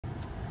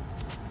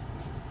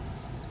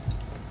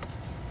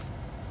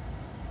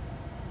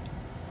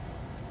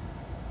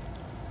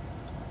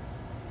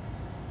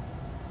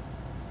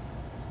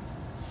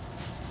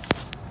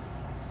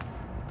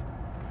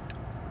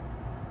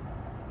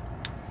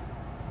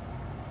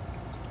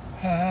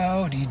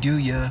Howdy do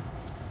ya?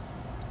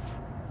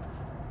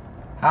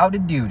 Howdy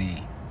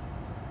doody.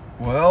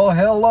 Well,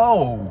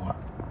 hello.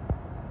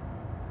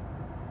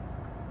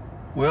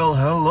 Well,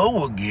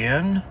 hello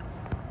again.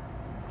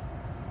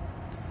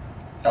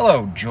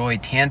 Hello, Joy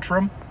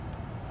Tantrum.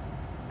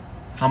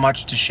 How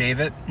much to shave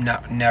it?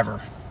 No,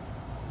 never.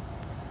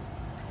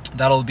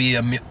 That'll be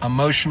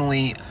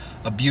emotionally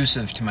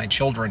abusive to my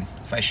children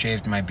if I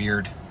shaved my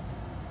beard.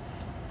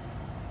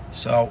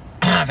 So,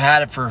 I've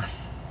had it for,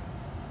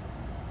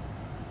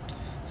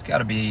 it's got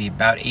to be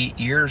about 8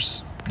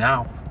 years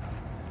now.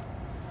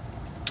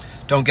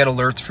 Don't get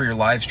alerts for your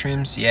live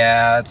streams?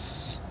 Yeah,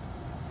 it's...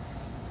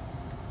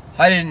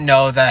 I didn't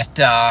know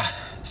that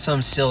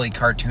some silly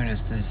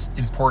cartoonist is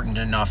important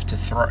enough to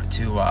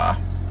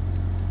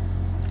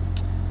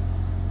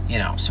you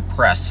know,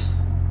 suppress.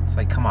 It's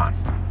like, come on.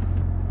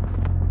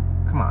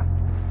 Come on.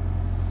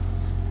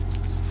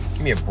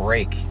 Give me a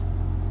break.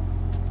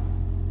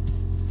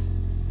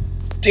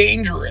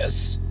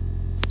 Dangerous.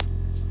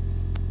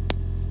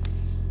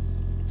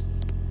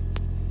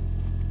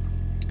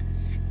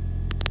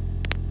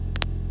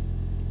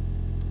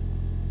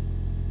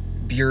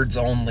 Beards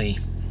only,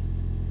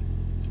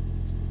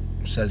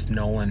 says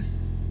Nolan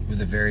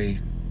with a very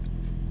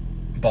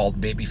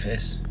bald baby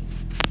face.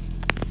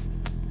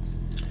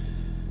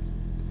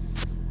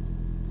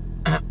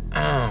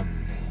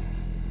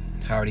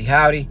 Howdy,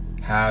 howdy.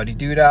 Howdy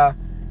doodah.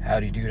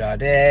 Howdy doodah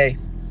day.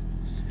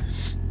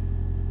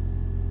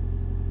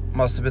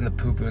 Must have been the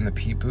poo-poo and the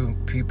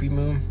pee-pee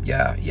moon.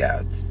 Yeah,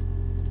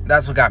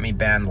 that's what got me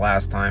banned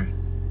last time.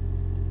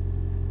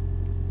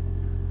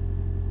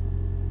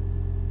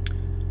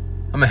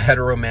 I'm a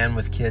hetero man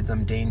with kids.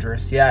 I'm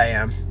dangerous. Yeah, I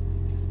am.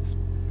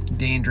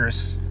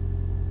 Dangerous.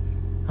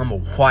 I'm a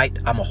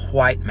white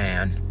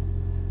man.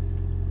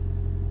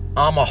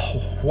 I'm a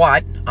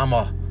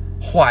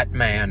white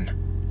man.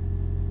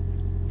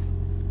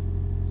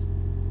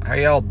 How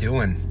y'all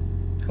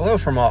doing? Hello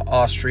from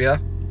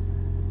Austria.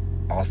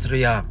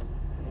 Austria.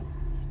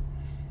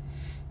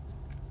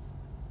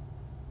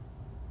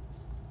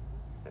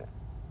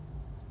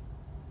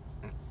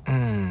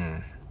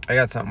 I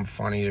got something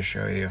funny to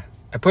show you.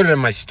 I put it in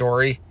my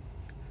story,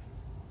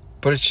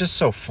 but it's just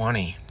so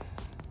funny.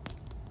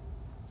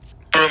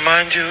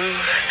 Remind you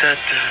that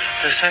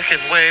the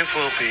second wave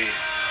will be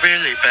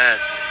really bad.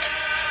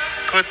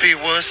 Could be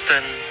worse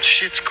than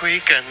Schitt's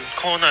Creek and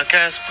Kona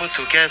Gas put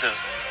together.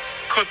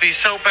 Could be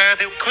so bad,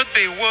 it could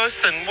be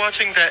worse than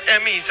watching the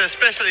Emmys,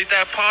 especially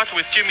that part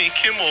with Jimmy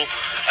Kimmel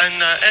and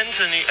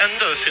Anthony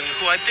Anderson,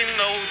 who I didn't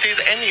know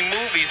did any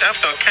movies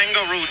after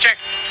Kangaroo Jack.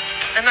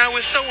 And I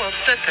was so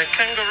upset that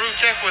Kangaroo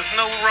Jack was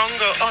no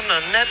longer on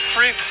a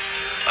Netflix.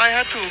 I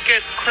had to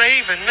get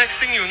Crave, and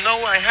next thing you know,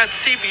 I had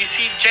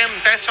CBC Gem.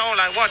 That's all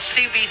I watch,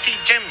 CBC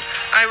Gem.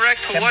 I like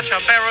to watch a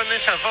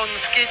Baroness von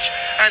Skitch.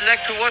 I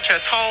like to watch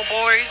a Tall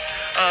Boys.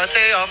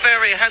 They are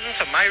very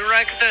handsome. I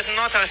like that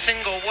not a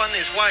single one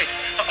is white.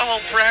 Oh,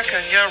 Black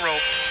and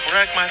Yarrow.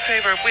 Like my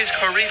favorite Wiz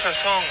Khalifa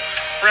song.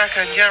 Black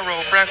and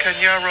Yarrow, Black and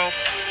Yarrow.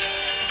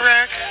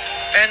 Black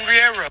and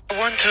Yarrow.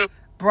 One, two.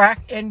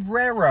 Black and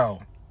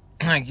Yarrow.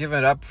 I give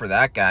it up for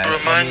that guy.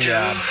 Remind you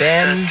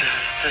Ben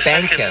that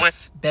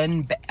Bankus.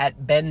 Ben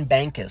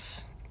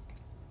Bankus.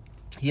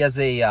 He has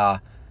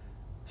a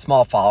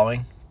small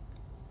following.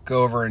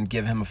 Go over and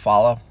give him a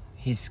follow.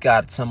 He's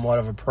got somewhat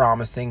of a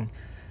promising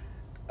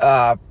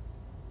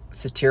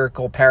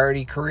satirical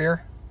parody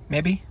career,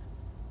 maybe.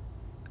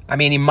 I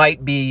mean, he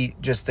might be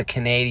just a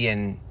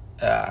Canadian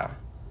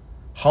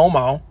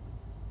homo.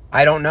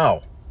 I don't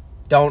know.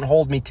 Don't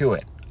hold me to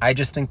it. I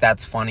just think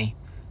that's funny,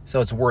 so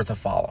it's worth a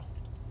follow.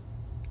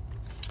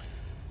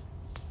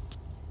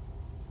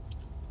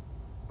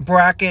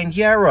 Bracken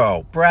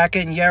Yarrow.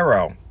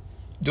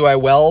 Do I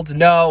weld?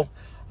 No.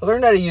 I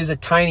learned how to use a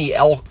tiny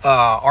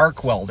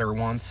arc welder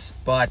once,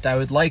 but I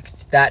would like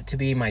that to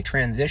be my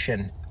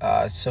transition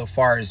so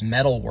far as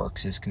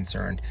metalworks is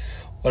concerned.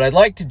 What I'd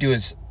like to do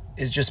is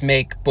just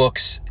make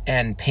books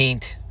and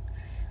paint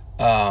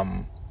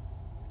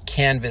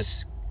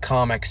canvas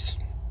comics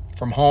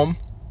from home,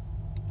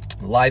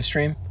 live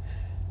stream,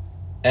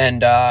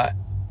 and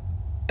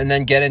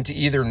then get into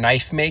either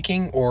knife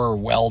making or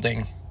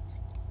welding.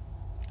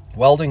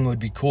 Welding would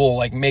be cool,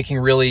 like making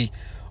really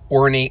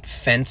ornate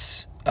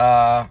fence,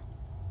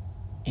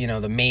 you know,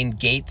 the main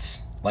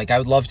gates. Like, I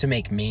would love to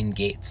make main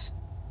gates.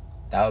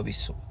 That would be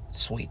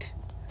sweet.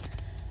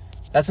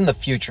 That's in the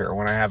future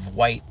when I have a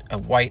white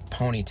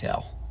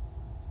ponytail.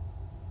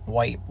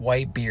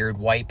 White beard,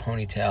 white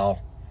ponytail.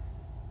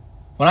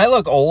 When I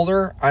look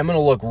older, I'm going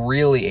to look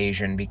really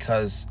Asian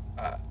because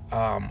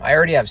I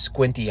already have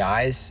squinty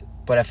eyes.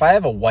 But if I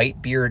have a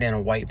white beard and a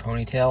white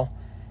ponytail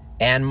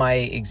and my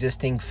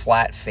existing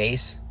flat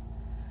face,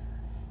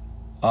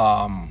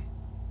 I'm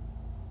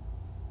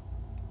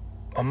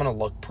going to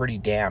look pretty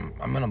damn...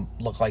 I'm going to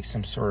look like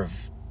some sort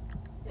of,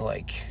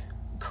 like,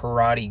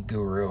 karate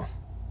guru.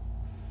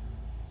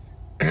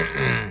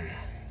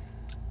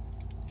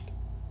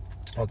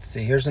 Let's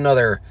see. Here's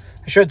another...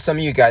 I showed some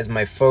of you guys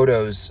my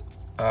photos.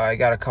 I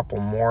got a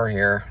couple more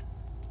here.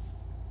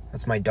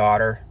 That's my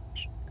daughter.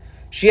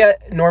 She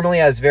normally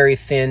has very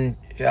thin,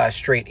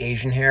 straight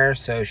Asian hair,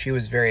 so she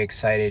was very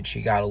excited.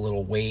 She got a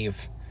little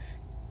wave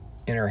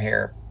in her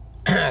hair,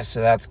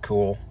 so that's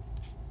cool.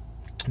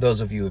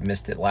 Those of you who have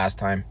missed it last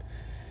time.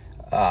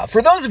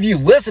 For those of you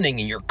listening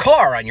in your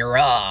car on your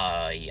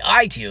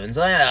iTunes,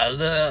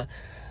 the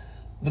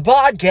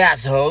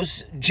podcast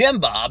host, Jim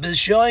Bob, is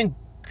showing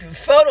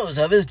photos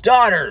of his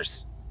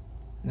daughters.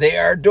 They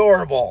are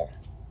adorable.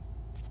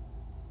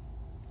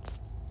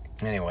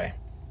 Anyway,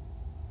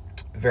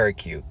 very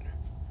cute.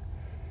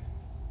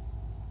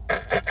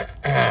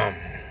 I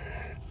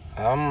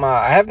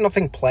have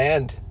nothing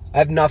planned. I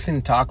have nothing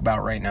to talk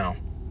about right now.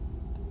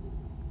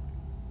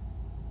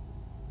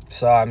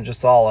 So I'm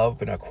just all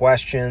open to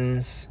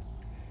questions,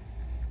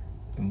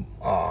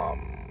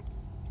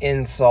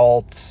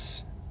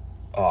 insults.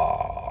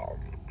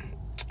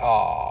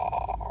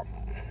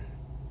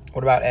 What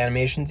about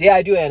animations? Yeah,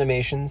 I do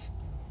animations.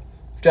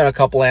 I've done a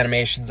couple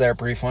animations that are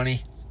pretty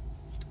funny.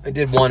 I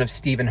did one of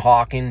Stephen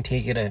Hawking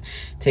taking a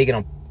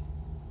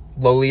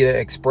Lolita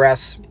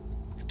Express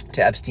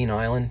to Epstein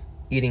Island,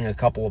 eating a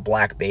couple of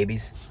black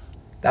babies.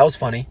 That was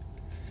funny.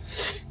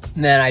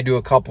 And then I do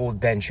a couple with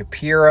Ben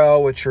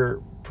Shapiro, which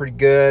are pretty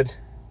good.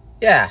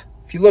 Yeah,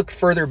 if you look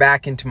further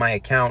back into my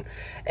account,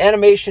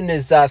 animation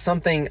is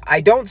something,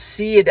 I don't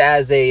see it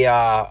as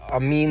a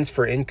means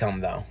for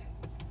income, though.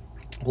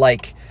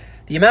 Like,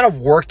 the amount of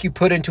work you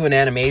put into an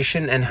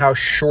animation and how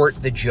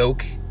short the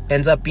joke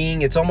ends up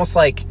being, it's almost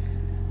like,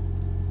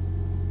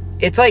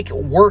 it's like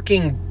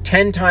working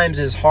 10 times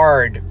as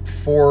hard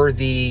for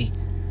the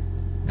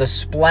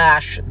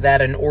splash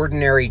that an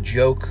ordinary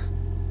joke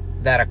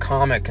that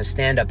a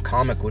stand-up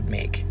comic would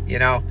make, you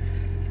know?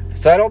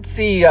 So I don't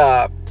see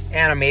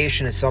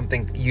animation as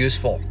something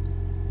useful.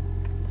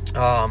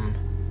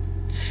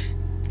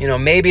 You know,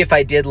 maybe if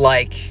I did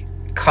like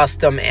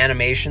custom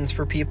animations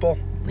for people,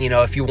 you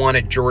know, if you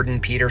wanted Jordan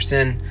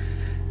Peterson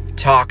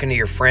talking to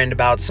your friend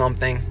about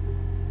something,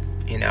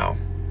 you know,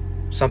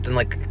 something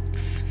like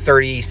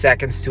 30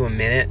 seconds to a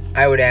minute,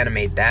 I would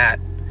animate that.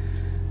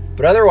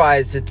 But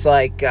otherwise, it's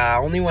like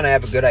only when I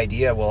have a good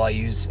idea will I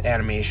use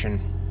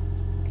animation.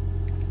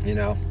 You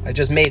know, I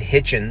just made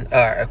Hitchin,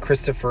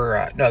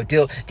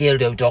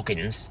 Dildo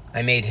Dawkins.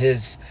 I made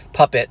his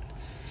puppet.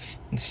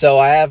 And so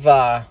I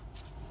have,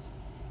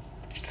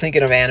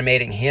 thinking of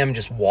animating him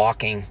just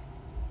walking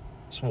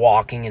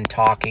and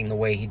talking the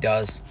way he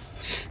does.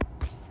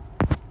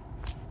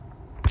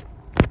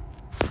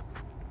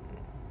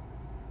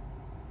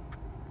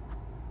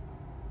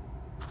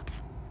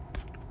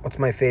 What's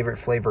my favorite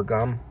flavor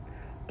gum?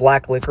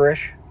 Black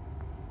licorice.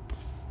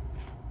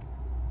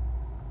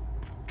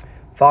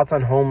 Thoughts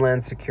on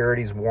Homeland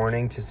Security's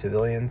warning to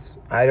civilians?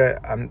 I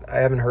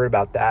haven't heard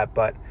about that,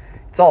 but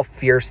it's all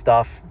fear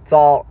stuff.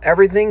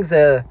 Everything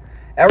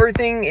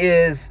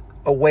is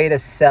a way to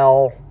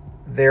sell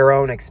their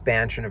own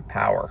expansion of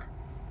power.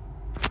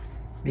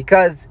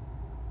 Because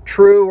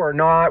true or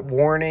not,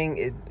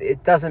 warning,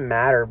 it doesn't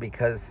matter,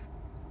 because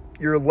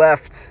you're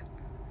left,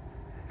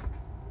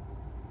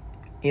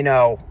 you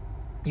know,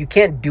 you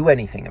can't do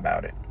anything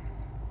about it.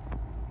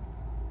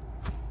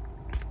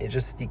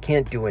 You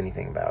can't do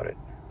anything about it.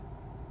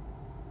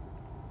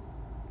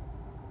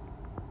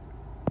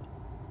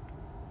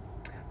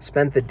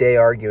 Spent the day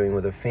arguing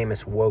with a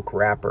famous woke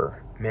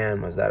rapper.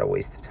 Man, was that a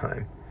waste of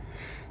time.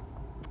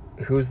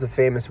 Who's the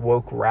famous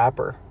woke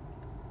rapper?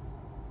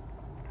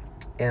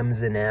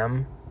 M's and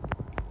M.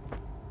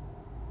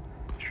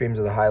 Streams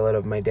are the highlight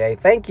of my day.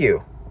 Thank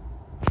you.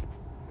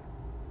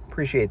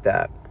 Appreciate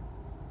that.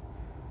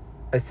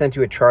 I sent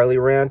you a Charlie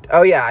rant.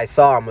 Oh yeah, I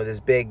saw him with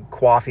his big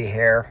coiffy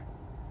hair.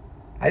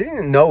 I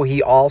didn't know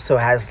he also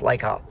has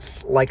like a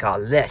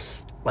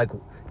lisp. Like,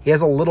 he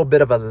has a little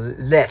bit of a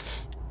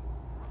lisp.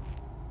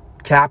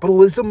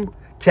 Capitalism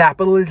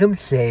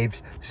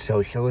saves,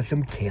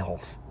 socialism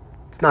kills.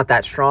 It's not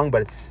that strong,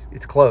 but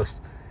it's close.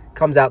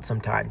 Comes out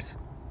sometimes.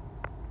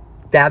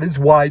 That is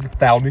why the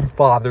founding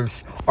fathers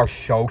are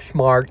so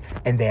smart,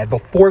 and they had the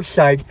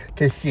foresight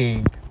to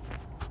see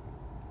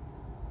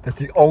that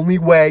the only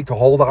way to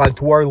hold on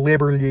to our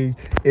liberty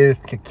is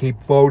to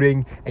keep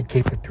voting and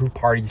keep the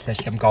two-party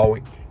system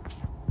going.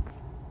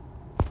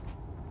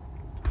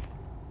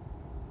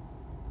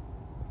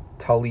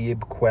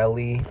 Talib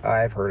Kweli,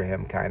 I've heard of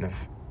him, kind of.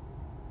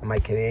 Am I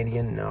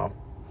Canadian? No.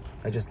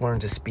 I just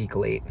learned to speak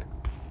late.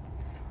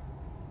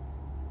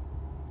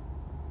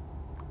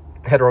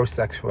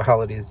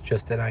 Heterosexuality is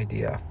just an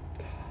idea.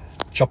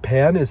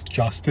 Japan is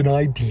just an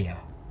idea.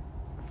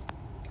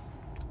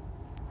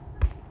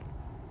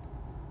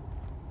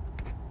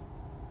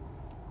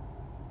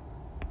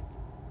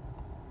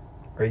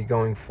 Are you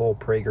going full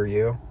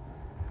PragerU?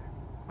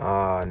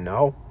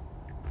 No.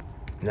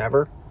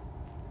 Never.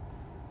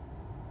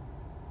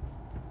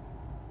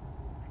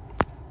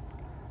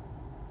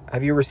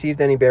 Have you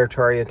received any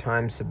Beartaria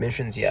Times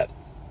submissions yet?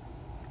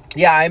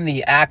 Yeah, I'm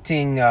the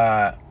acting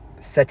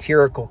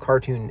satirical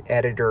cartoon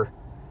editor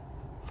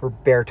for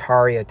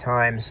Beartaria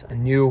Times, a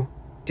new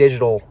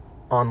digital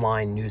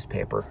online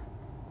newspaper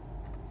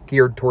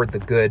geared toward the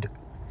good,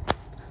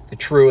 the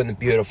true, and the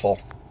beautiful.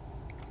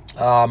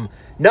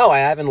 No, I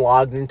haven't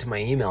logged into my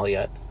email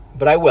yet,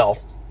 but I will.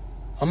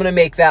 I'm going to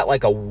make that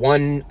like a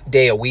 1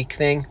 day a week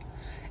thing.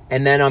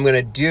 And then I'm going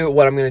to do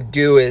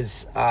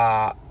is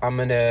I'm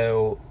going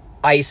to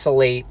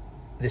isolate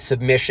the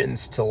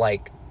submissions to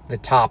like the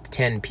top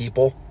 10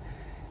 people,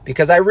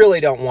 because I really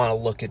don't want to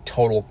look at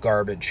total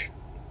garbage.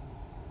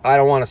 I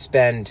don't want to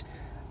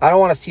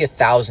see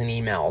 1,000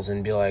 emails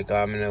and be like, oh,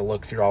 I'm going to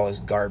look through all this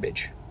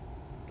garbage.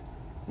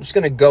 I'm just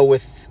going to go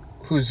with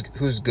who's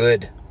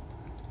good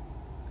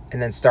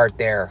and then start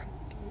there.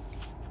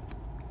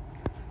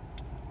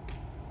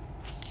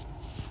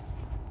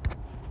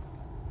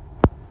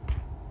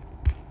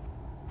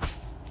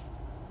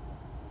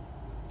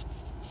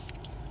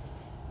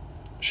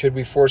 Should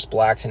we force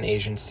blacks and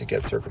Asians to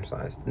get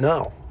circumcised?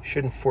 No,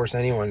 shouldn't force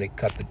anyone to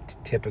cut the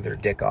tip of their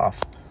dick off.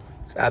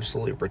 It's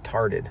absolutely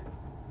retarded.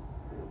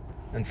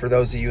 And for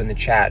those of you in the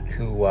chat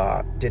who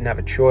didn't have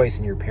a choice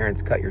and your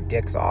parents cut your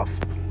dicks off,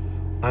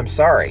 I'm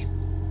sorry.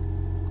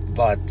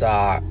 But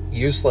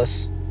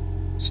useless,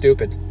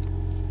 stupid,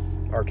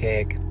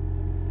 archaic,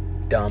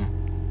 dumb,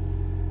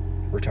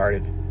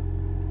 retarded,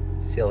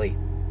 silly,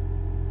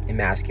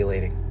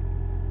 emasculating.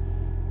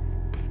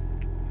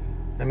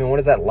 I mean, what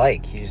is that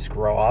like? You just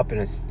grow up and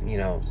it's,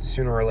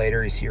 sooner or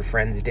later you see your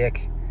friend's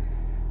dick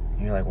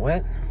and you're like,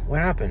 what?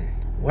 What happened?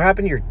 What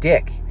happened to your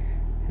dick?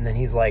 And then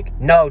he's like,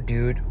 no,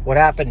 dude, what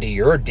happened to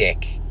your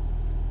dick?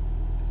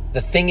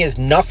 The thing is,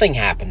 nothing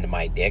happened to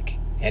my dick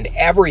and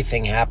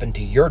everything happened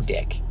to your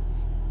dick.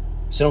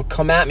 So don't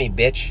come at me,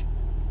 bitch.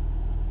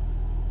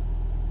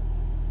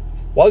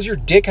 Why does your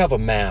dick have a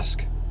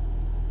mask?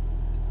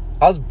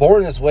 I was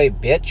born this way,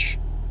 bitch.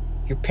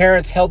 Your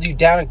parents held you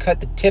down and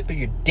cut the tip of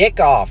your dick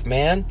off,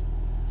 man.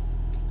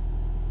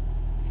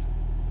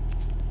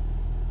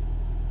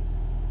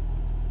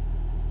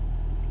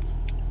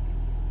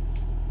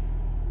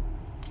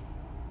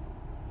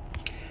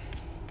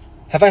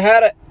 Have I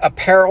had a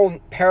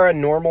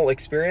paranormal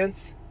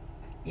experience?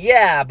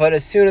 Yeah, but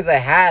as soon as I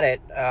had it,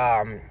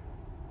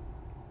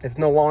 it's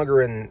no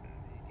longer in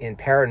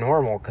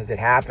paranormal because it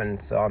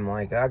happened. So I'm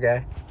like,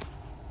 okay,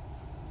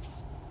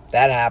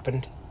 that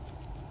happened.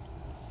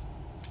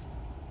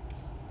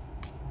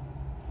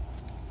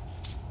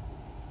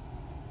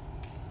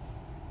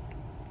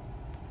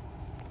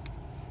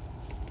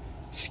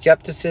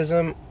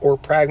 Skepticism or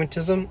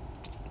pragmatism?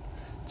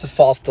 It's a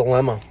false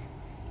dilemma.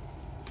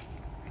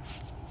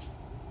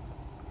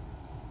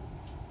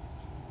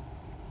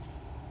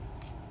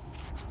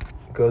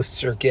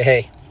 Ghosts are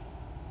gay.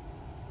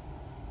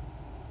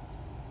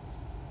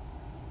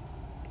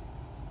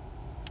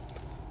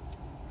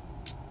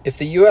 If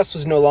the U.S.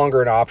 was no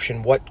longer an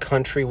option, what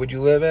country would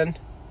you live in?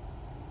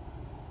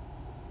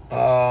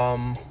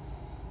 I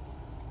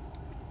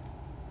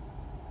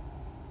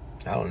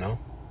don't know.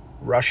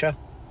 Russia?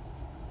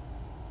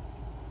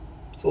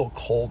 It's a little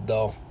cold,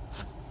 though.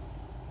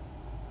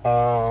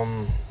 I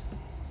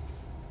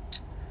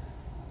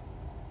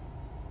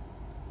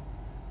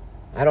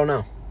don't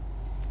know.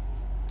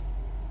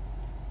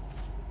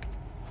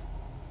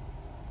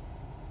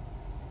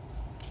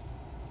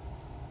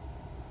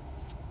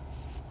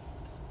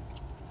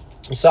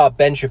 I saw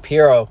Ben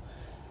Shapiro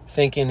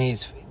thinking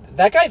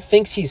that guy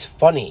thinks he's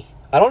funny.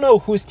 I don't know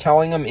who's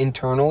telling him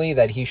internally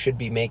that he should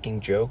be making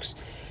jokes.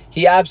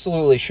 He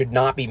absolutely should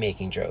not be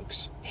making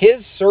jokes.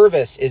 His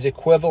service is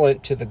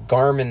equivalent to the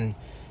Garmin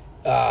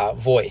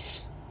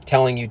voice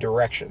telling you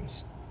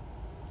directions.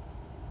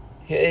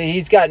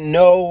 He's got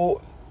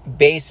no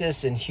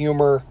basis in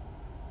humor.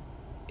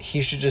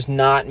 He should just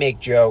not make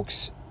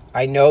jokes.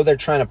 I know they're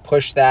trying to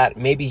push that.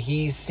 Maybe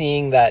he's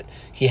seeing that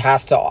he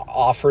has to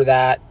offer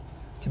that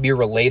to be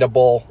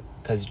relatable,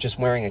 because just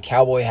wearing a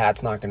cowboy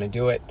hat's not going to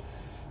do it.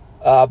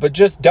 But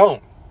just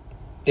don't.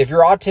 If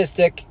you're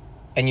autistic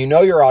and you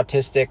know you're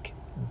autistic,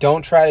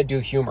 don't try to do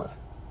humor.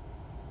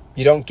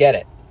 You don't get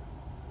it.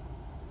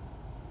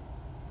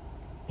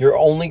 You're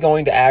only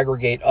going to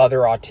aggregate other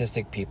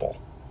autistic people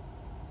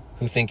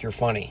who think you're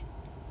funny,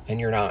 and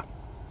you're not.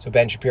 So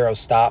Ben Shapiro,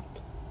 stop.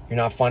 You're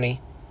not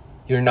funny.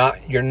 You're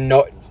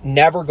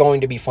never going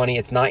to be funny.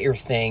 It's not your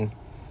thing.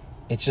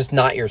 It's just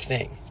not your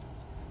thing.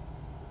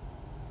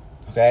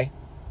 Okay?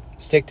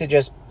 Stick to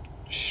just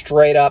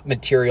straight up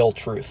material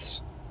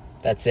truths.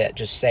 That's it.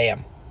 Just say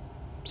them.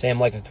 Say them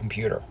like a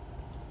computer.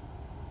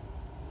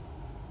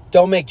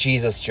 Don't make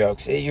Jesus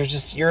jokes.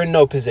 You're in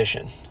no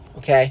position.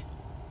 Okay?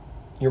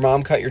 Your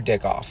mom cut your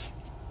dick off.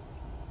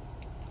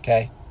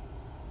 Okay?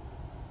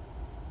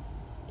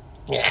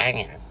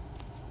 Yeah,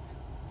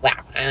 well,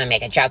 I'm gonna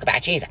make a joke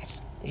about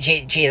Jesus.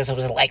 Jesus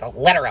was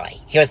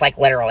he was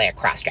literally a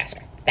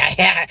cross-dresser.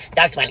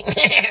 That's funny.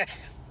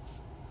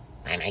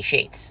 Buy my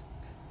sheets.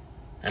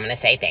 I'm gonna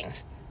say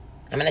things.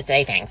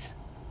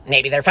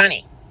 Maybe they're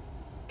funny.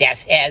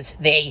 This is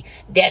the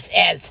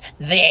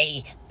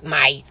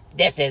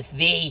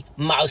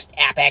most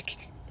epic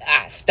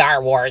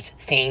Star Wars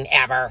scene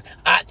ever.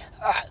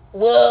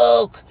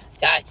 Luke,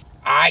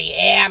 I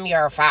am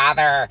your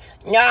father.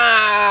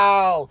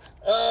 No,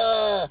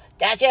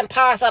 that's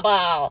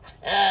impossible.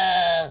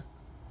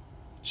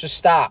 Just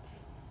stop.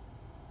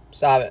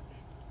 Stop it.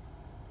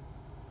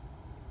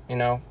 You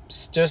know,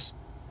 just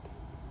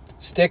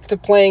stick to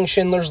playing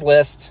Schindler's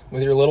List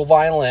with your little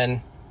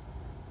violin.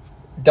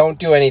 Don't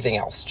do anything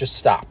else. Just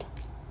stop.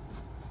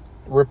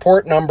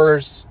 Report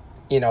numbers,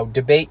 you know,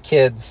 debate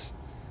kids.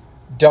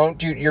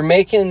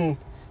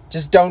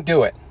 Just don't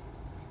do it.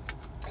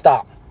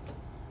 Stop.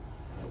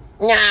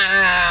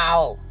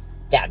 No!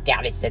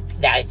 That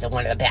is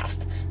one of the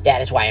best.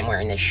 That is why I'm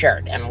wearing this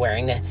shirt. I'm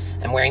wearing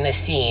the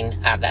scene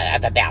of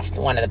the best,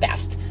 one of the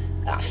best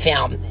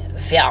film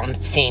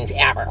scenes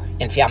ever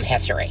in film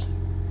history.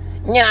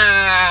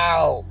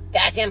 No!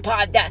 That's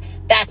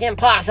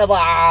impossible!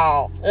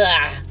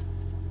 Ugh.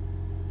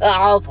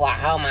 Oh,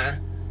 Oklahoma.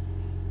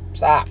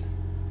 Stop.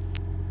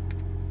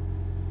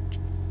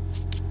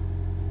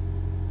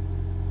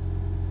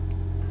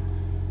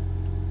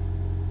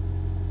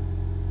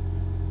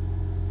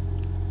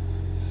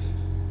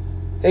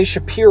 Hey,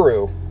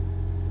 Shapiro,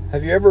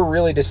 have you ever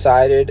really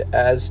decided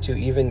as to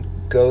even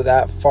go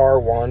that far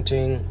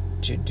wanting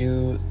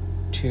to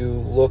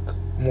look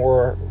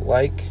more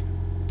like?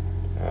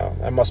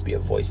 That must be a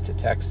voice to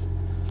text.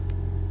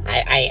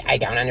 I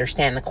don't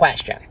understand the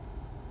question.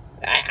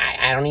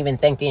 I don't even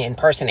think the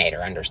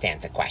impersonator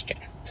understands the question.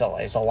 So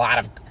there's a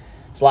lot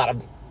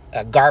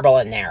of garble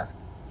in there.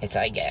 It's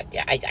like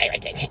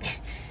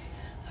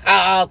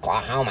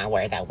Oklahoma,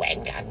 where the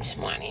wind comes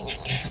morning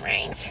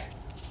rains.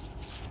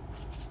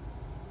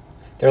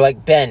 They're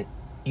like, Ben,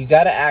 you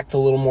got to act a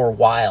little more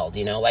wild,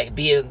 you know, like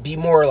be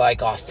more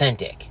like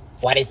authentic.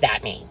 What does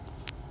that mean?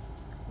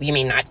 You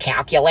mean not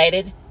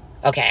calculated?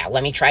 Okay,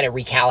 let me try to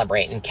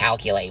recalibrate and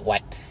calculate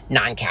what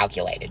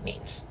non-calculated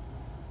means.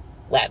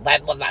 Let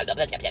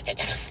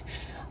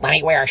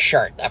me wear a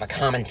shirt of a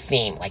common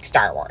theme like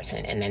Star Wars,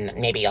 and then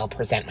maybe I'll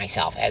present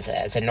myself as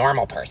a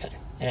normal person.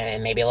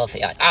 And maybe they'll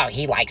feel like, oh,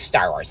 he likes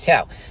Star Wars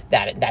too.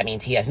 That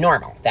means he is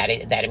normal.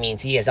 That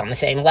means he is on the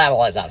same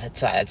level as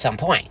us at some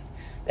point.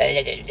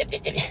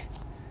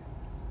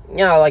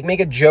 No, like make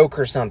a joke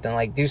or something.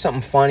 Like do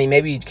something funny.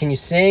 Maybe, can you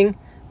sing?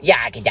 Yeah,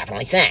 I could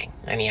definitely sing.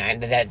 I mean,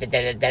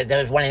 that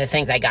was one of the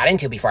things I got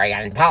into before I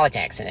got into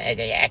politics and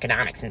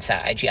economics and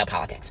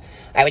geopolitics.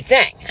 I would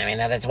sing. I mean,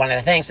 that's one of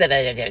the things,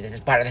 this is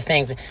part of the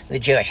things, the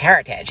Jewish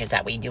heritage, is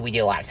that we do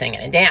a lot of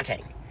singing and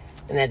dancing.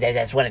 And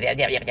that's one of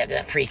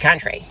the free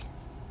country.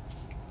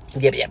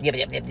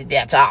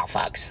 That's all,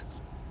 folks.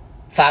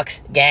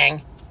 Folks,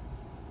 gang.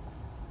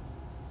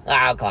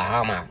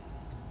 Oklahoma.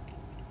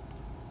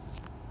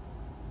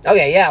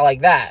 Okay, yeah,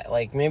 like that.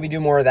 Like, maybe do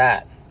more of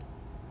that.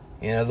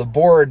 You know, the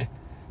board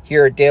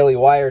here at Daily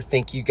Wire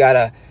think you got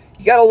a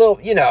little,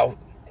 you know,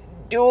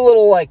 do a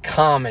little, like,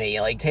 comedy.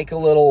 Like, take a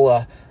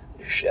little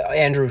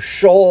Andrew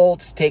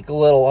Schultz, take a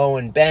little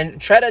Owen Ben.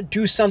 Try to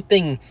do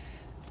something,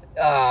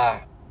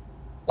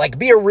 like,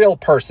 be a real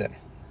person.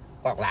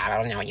 Well, I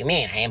don't know what you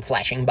mean. I am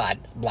flesh and blood,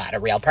 a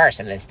real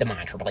person. That's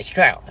demonstrably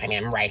true. I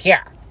mean, I'm right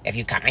here. If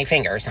you cut my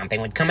finger, something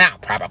would come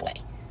out, probably.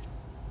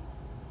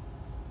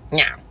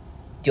 Now,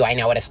 do I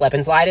know what a slip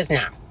and slide is?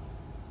 No.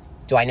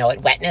 Do I know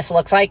what wetness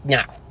looks like?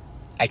 No.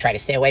 I try to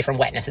stay away from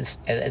wetness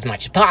as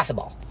much as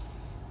possible.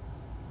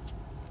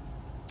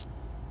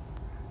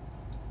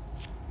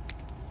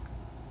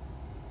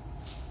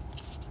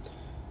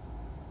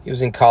 He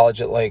was in college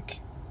at, like...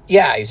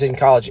 Yeah, he was in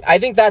college. I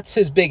think that's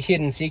his big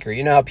hidden secret.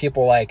 You know how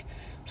people, like,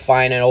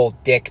 find an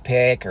old dick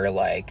pic, or,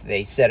 like,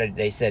 they said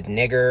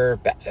nigger,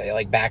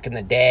 like, back in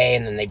the day,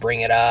 and then they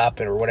bring it up,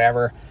 or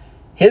whatever.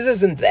 His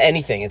isn't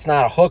anything. It's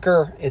not a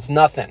hooker. It's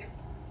nothing.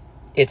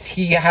 It's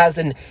he has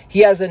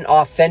an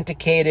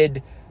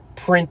authenticated,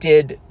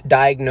 printed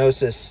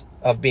diagnosis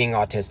of being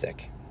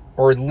autistic,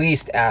 or at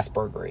least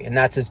Aspergery, and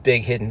that's his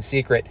big hidden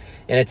secret,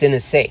 and it's in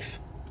his safe.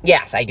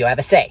 Yes, I do have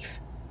a safe.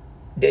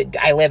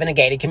 I live in a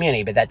gated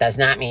community, but that does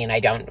not mean I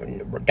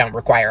don't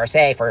require a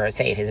safe, or a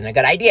safe isn't a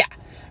good idea.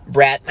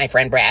 Brett, my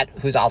friend Brett,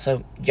 who's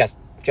also just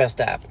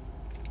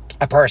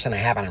a person I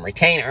have on a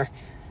retainer,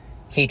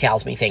 he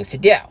tells me things to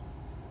do.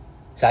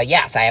 So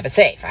yes, I have a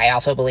safe. I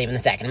also believe in the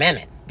Second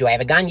Amendment. Do I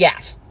have a gun?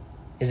 Yes.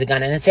 Is the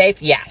gun in a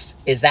safe? Yes.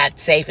 Is that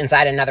safe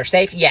inside another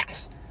safe?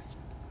 Yes.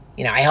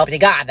 You know, I hope to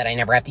God that I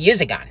never have to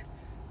use a gun.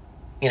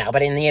 You know,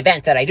 but in the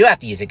event that I do have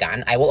to use a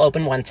gun, I will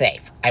open one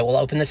safe. I will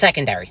open the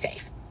secondary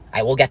safe.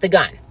 I will get the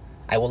gun.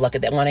 I will look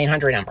at that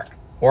 1-800 number.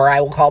 Or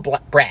I will call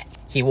Brett.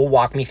 He will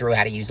walk me through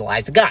how to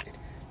utilize a gun.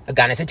 A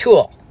gun is a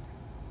tool.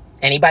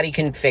 Anybody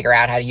can figure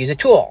out how to use a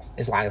tool,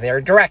 as long as there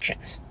are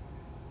directions.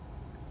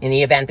 In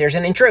the event there's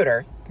an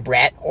intruder,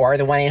 Brett or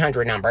the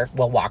 1-800 number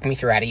will walk me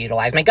through how to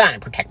utilize my gun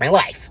and protect my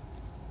life.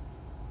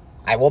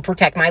 I will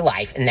protect my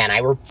life, and then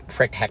I will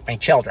protect my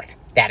children.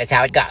 That is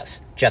how it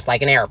goes, just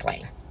like an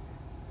airplane.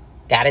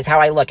 That is how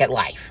I look at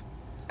life.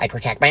 I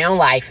protect my own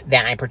life,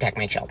 then I protect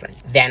my children,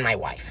 then my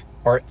wife.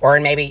 Or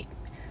maybe,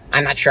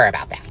 I'm not sure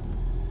about that.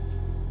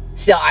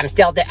 Still, I'm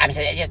still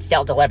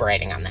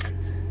deliberating on that.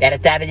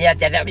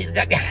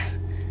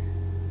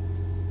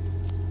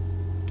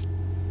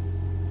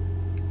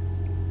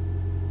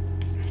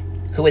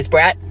 Who is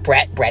Brett?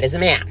 Brett is a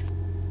man.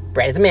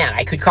 Brett is a man.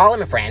 I could call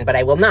him a friend, but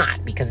I will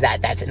not, because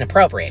that's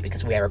inappropriate,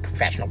 because we have a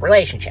professional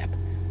relationship.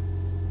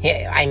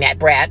 I met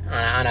Brett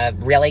on a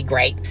really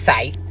great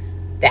site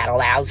that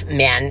allows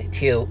men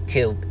to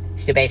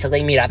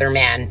basically meet other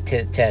men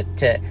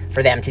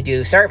for them to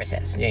do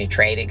services,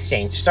 trade,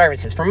 exchange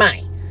services for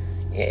money.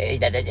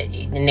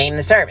 Name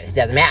the service,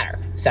 doesn't matter.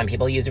 Some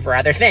people use it for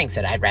other things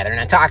that I'd rather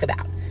not talk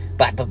about.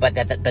 But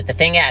the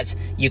thing is,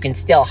 you can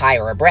still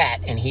hire a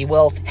Brett, and he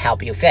will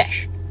help you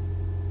fish.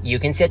 You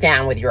can sit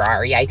down with your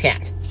REI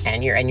tent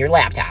and your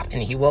laptop,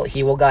 and he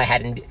will go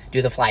ahead and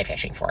do the fly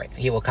fishing for it.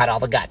 He will cut all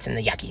the guts and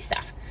the yucky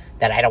stuff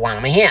that I don't want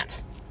on my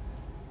hands.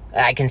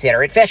 I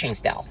consider it fishing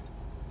still.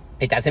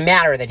 It doesn't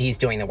matter that he's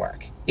doing the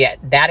work. Yeah,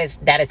 that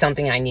is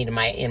something I need in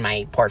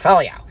my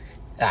portfolio.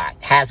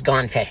 Has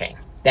gone fishing.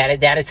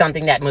 That is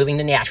something that moving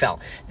to Nashville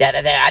that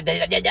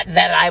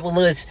I will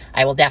lose.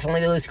 I will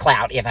definitely lose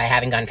clout if I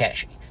haven't gone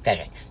fishing.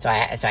 So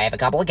I have a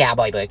couple of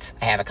cowboy boots.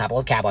 I have a couple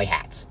of cowboy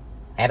hats.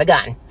 I have a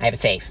gun. I have a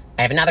safe.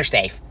 I have another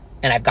safe,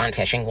 and I've gone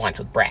fishing once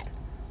with Brett.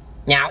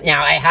 Now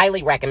I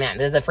highly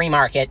recommend. This is a free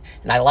market,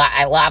 and I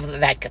love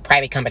that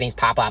private companies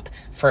pop up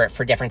for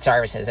different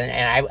services, and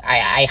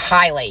I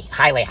highly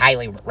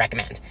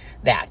recommend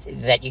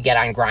that you get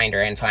on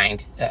Grindr and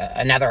find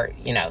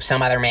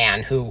some other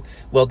man who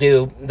will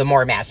do the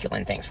more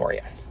masculine things for you.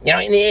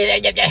 In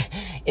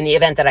the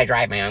event that I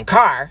drive my own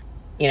car,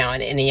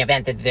 in the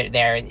event that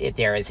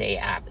there is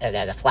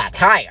a flat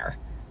tire,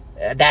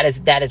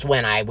 that is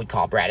when I would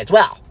call Brett as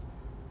well.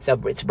 So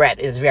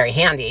Brett is very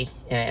handy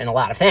in a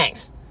lot of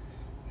things.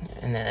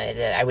 And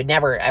I would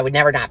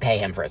never not pay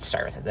him for his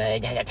services.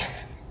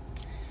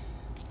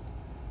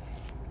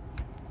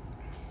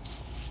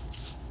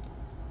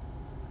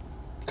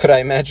 Could I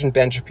imagine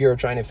Ben Shapiro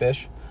trying to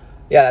fish?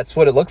 Yeah, that's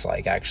what it looks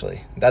like,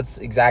 actually. That's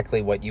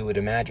exactly what you would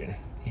imagine.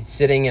 He's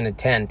sitting in a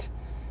tent,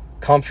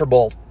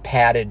 comfortable,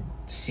 padded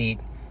seat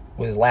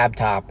with his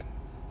laptop,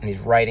 and he's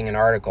writing an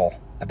article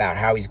about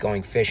how he's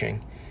going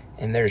fishing.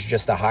 And there's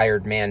just a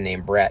hired man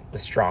named Brett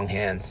with strong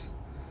hands,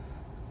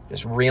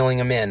 just reeling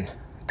them in,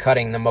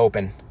 cutting them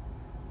open.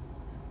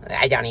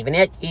 I don't even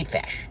eat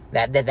fish.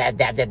 That's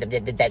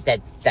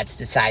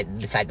beside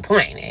the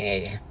point.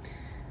 It's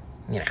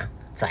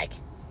like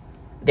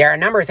there are a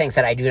number of things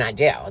that I do not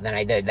do that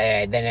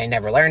I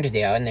never learned to do,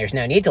 and there's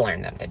no need to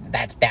learn them.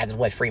 That's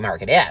what free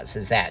market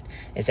is that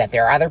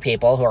there are other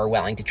people who are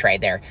willing to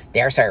trade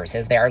their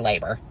services, their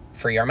labor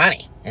for your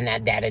money, and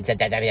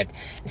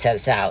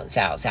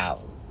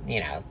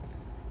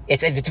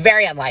it's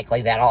very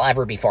unlikely that I'll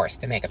ever be forced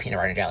to make a peanut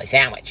butter and jelly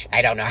sandwich.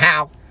 I don't know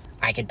how.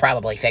 I could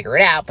probably figure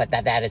it out, but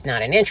that is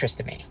not an interest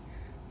to me.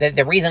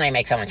 The reason I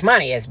make so much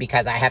money is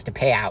because I have to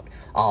pay out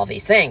all of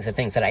these things, the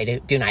things that I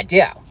do not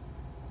do.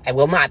 I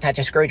will not touch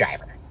a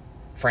screwdriver,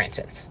 for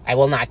instance. I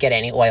will not get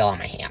any oil on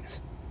my hands.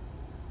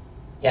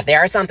 If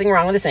there is something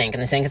wrong with the sink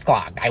and the sink is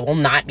clogged, I will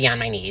not be on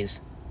my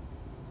knees.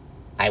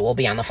 I will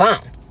be on the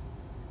phone.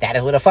 That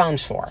is what a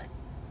phone's for.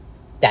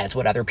 That is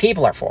what other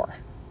people are for.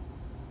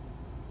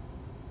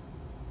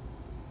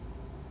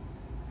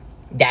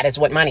 That is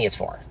what money is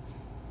for.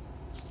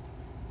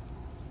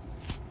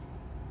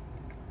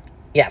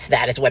 Yes,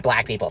 that is what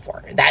black people are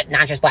for. That,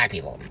 not just black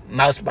people,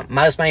 most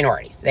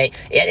minorities. It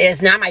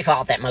is not my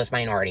fault that most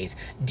minorities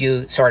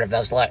do sort of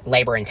those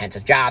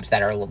labor-intensive jobs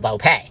that are low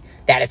pay.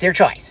 That is their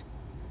choice.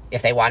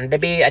 If they wanted to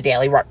be a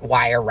Daily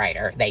Wire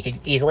writer, they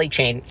could easily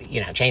change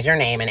their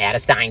name and add a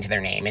Stein to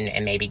their name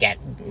and maybe get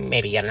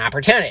an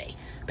opportunity.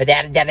 But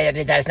that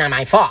is not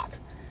my fault.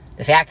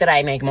 The fact that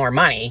I make more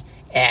money,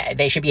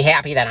 they should be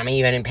happy that I'm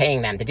even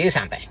paying them to do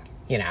something.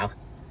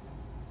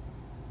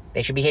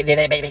 They should be.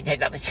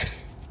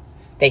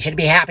 They should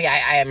be happy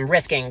I am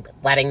risking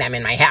letting them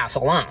in my house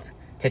alone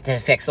to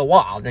fix the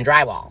wall, the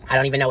drywall. I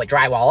don't even know what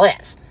drywall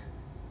is.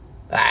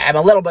 I'm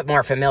a little bit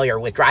more familiar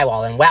with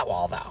drywall than wet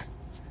wall, though.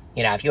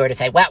 If you were to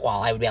say wet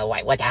wall, I would be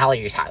like, what the hell are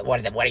you talking?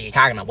 What are you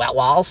talking about? Wet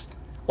walls?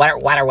 What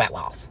are wet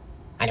walls?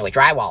 I know what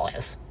drywall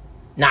is.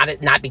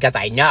 Not because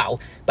I know,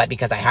 but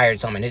because I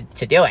hired someone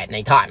to do it, and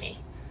they taught me.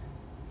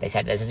 They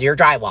said, "This is your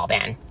drywall,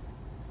 Ben.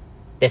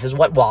 This is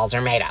what walls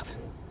are made of."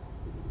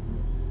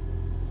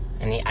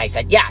 And I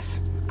said,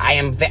 "Yes, I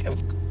am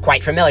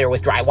quite familiar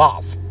with dry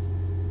walls."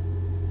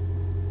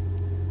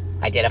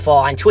 I did a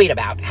full-on tweet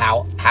about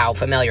how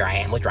familiar I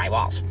am with dry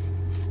walls.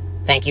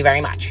 Thank you very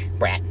much,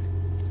 Brett.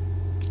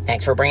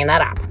 Thanks for bringing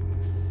that up.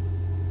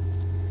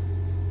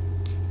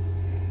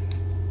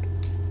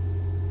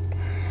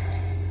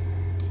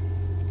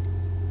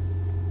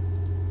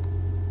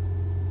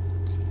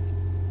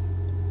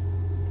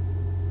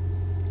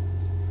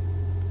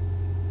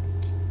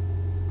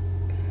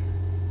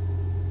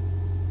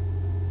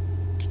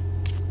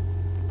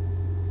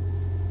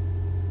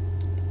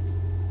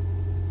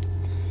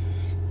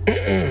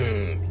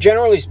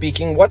 Generally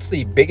speaking, what's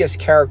the biggest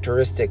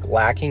characteristic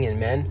lacking in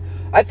men?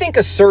 I think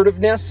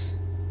assertiveness,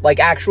 like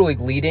actually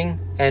leading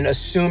and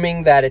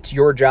assuming that it's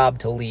your job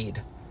to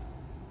lead.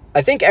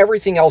 I think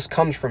everything else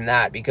comes from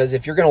that, because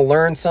if you're going to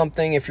learn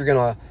something, if you're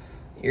going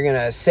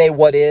to say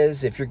what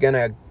is, if you're going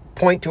to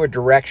point to a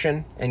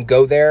direction and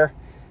go there,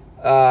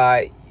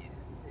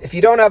 if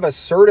you don't have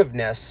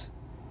assertiveness,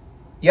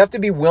 you have to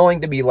be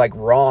willing to be like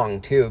wrong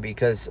too,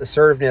 because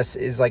assertiveness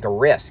is like a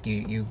risk.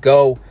 You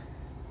go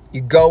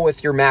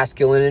with your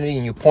masculinity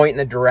and you point in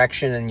the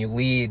direction and you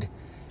lead,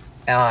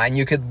 and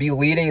you could be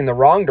leading in the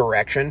wrong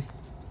direction.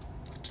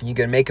 You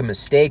could make a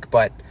mistake,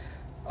 but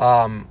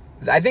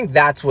I think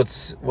that's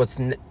what's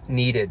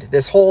needed.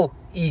 This whole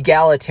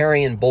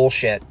egalitarian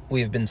bullshit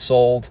we've been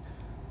sold,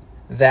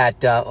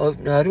 that oh,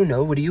 no, I don't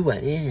know, what do you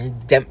want?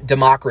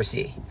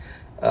 Democracy.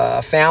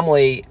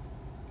 Family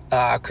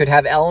could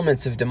have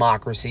elements of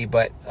democracy,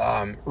 but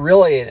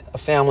really a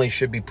family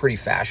should be pretty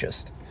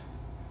fascist.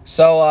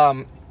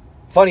 So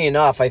funny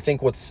enough, I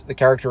think what's the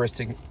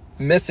characteristic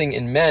missing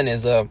in men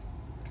is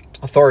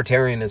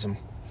authoritarianism.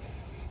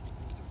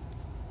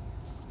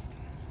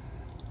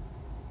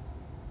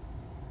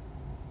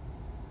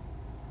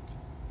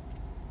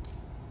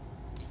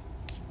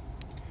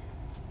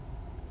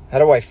 How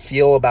do I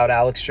feel about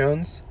Alex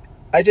Jones?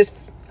 I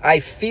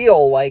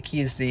feel like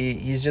he's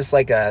just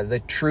like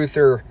the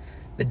truther,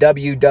 the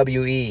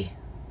WWE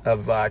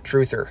of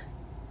truther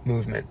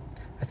movement.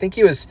 I think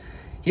he was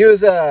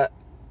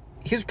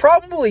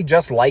probably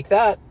just like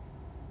that,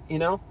 you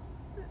know,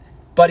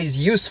 but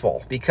he's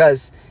useful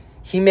because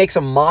he makes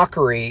a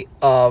mockery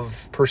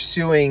of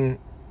pursuing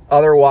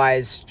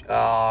otherwise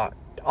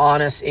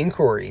honest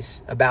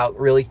inquiries about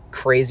really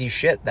crazy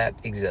shit that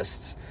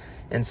exists.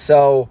 And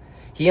so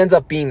he ends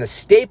up being the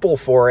staple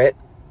for it,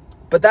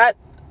 but that,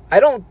 I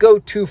don't go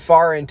too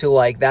far into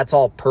like that's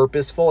all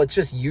purposeful. It's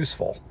just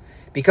useful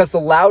because the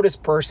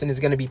loudest person is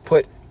going to be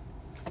put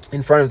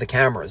in front of the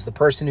cameras, the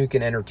person who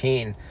can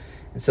entertain.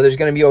 And so there's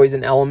going to be always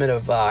an element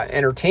of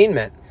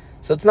entertainment.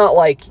 So it's not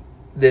like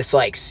this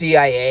like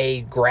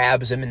CIA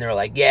grabs him and they're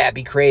like, yeah,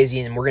 be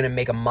crazy, and we're going to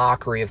make a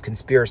mockery of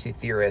conspiracy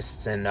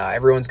theorists, and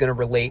everyone's going to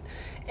relate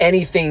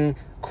anything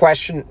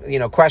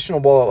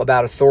questionable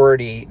about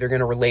authority. They're going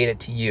to relate it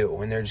to you,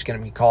 and they're just going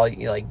to be calling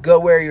you like, go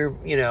wear your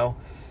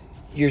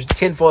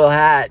tinfoil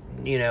hat,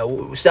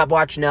 stop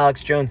watching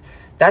Alex Jones.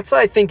 That's,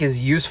 I think, is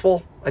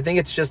useful. I think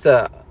it's just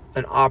an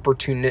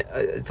opportunity.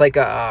 It's like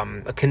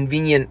a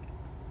convenient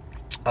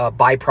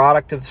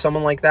byproduct of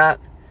someone like that.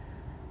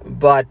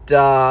 But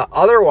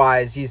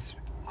otherwise,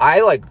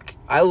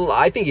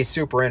 I think he's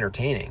super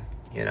entertaining,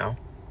 Joe.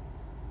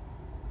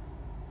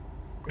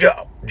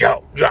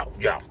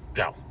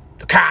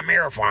 The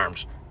Chimera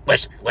Farms.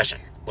 Listen.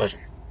 This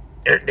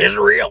is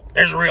real.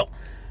 The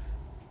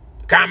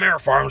Chimera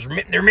Farms,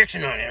 they're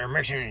mixing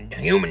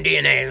human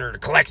DNA, and they're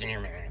collecting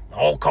the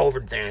whole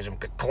COVID thing is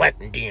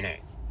collecting DNA.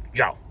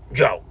 Joe.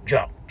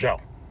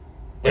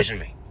 Listen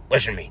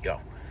to me, Joe.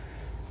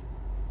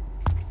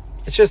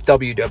 It's just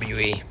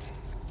WWE.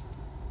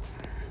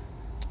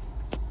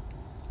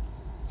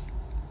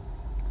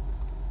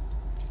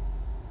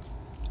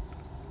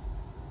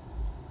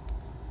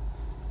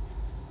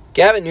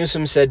 Gavin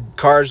Newsom said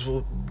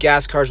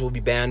gas cars will be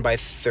banned by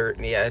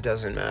 30. Yeah, it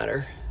doesn't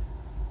matter.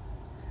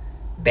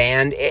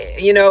 Banned.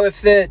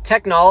 If the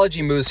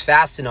technology moves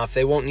fast enough,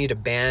 they won't need to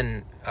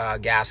ban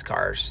gas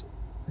cars.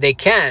 They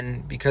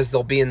can, because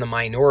they'll be in the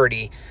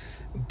minority.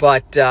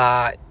 But,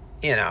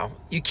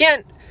 you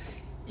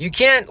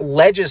can't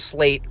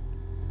legislate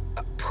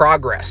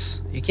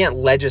progress. You can't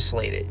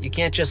legislate it. You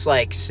can't just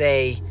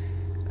say,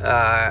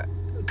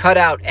 cut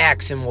out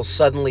X and we'll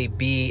suddenly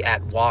be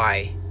at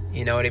Y.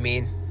 You know what I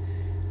mean?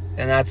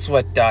 And that's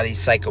what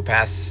these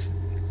psychopaths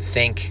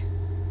think.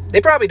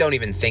 They probably don't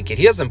even think it.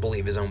 He doesn't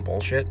believe his own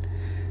bullshit.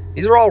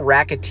 These are all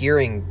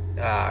racketeering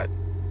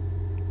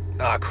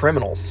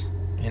criminals,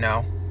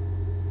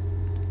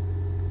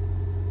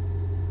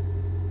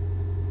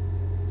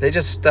 They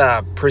just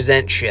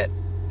present shit.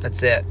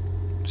 That's it.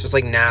 It's just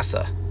like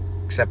NASA,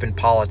 except in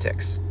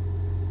politics.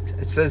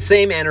 It's the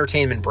same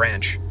entertainment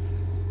branch.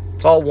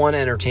 It's all one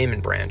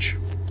entertainment branch.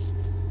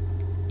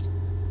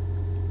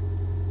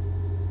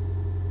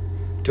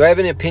 Do I have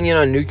an opinion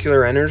on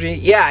nuclear energy?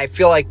 Yeah, I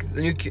feel like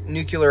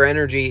nuclear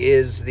energy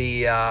is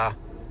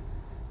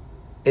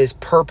is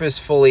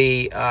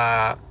purposefully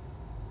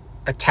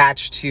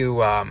attached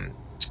to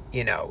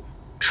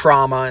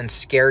trauma and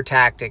scare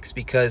tactics,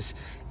 because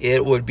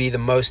it would be the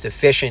most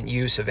efficient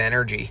use of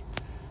energy,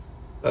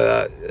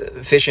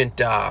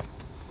 efficient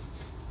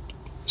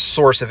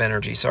source of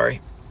energy.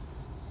 Sorry.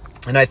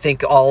 And I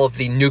think all of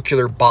the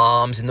nuclear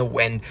bombs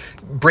and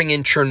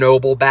bringing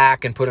Chernobyl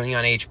back and putting it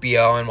on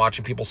HBO and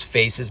watching people's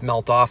faces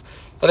melt off,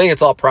 I think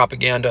it's all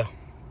propaganda.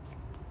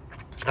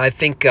 I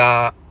think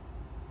that's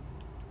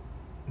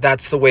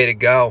the way to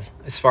go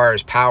as far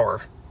as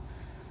power.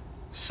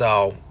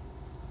 So,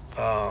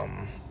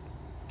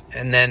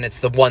 and then it's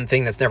the one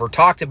thing that's never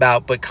talked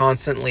about, but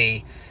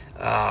constantly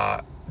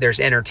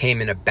there's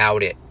entertainment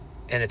about it.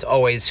 And it's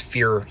always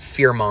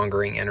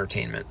fear-mongering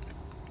entertainment.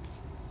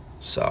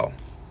 So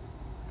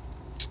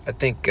I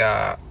think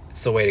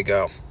it's the way to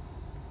go.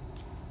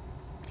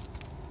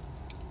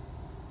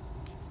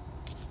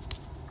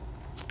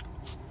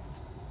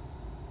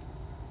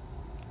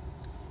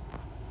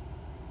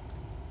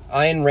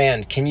 Ayn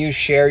Rand, can you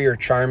share your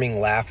charming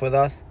laugh with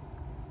us?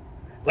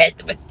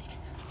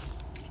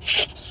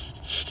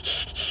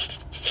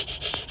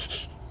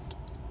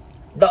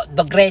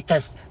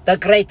 the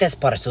greatest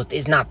pursuit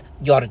is not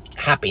your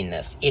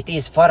happiness. It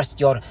is first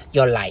your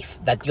life,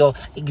 that you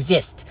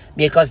exist,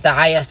 because the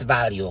highest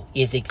value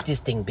is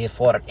existing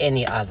before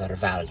any other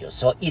value.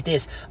 So it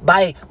is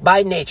by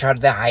nature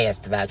the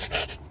highest value.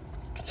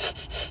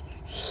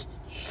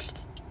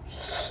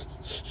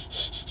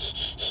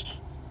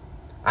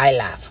 I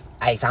laugh.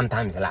 I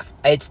sometimes laugh.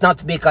 It's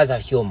not because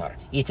of humor.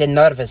 It's a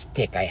nervous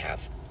tick I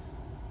have.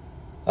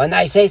 When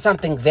I say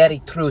something very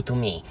true to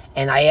me,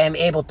 and I am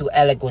able to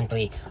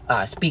eloquently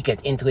speak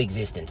it into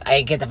existence,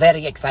 I get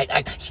very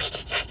excited.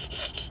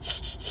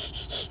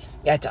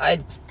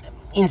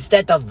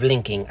 Instead of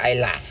blinking, I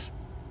laugh.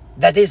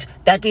 That is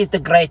the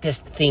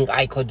greatest thing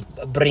I could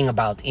bring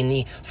about in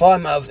the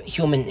form of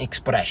human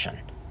expression.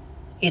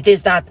 It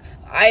is that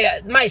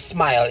my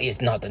smile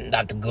is not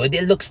that good.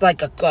 It looks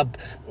like it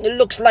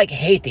looks like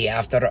Haiti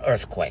after an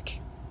earthquake.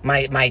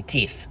 My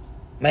teeth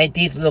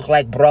look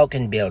like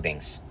broken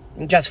buildings,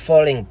 just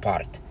falling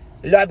apart.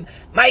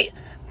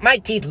 My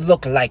teeth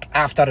look like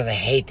after the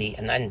Haiti,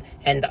 and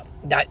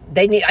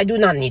I do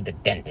not need the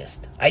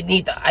dentist. I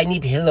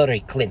need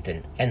Hillary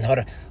Clinton and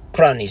her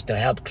cronies to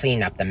help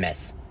clean up the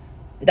mess.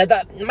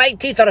 My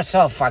teeth are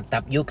so fucked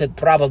up, you could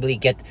probably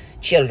get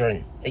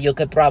children. You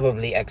could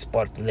probably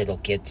export little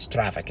kids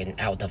trafficking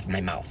out of my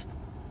mouth.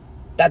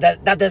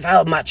 That is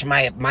how much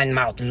my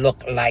mouth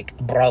look like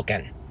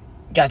broken.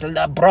 Just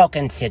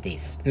broken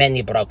cities,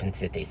 many broken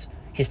cities,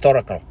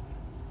 historical.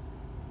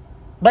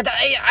 But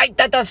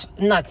that does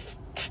not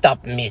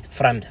stop me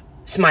from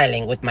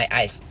smiling with my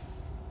eyes.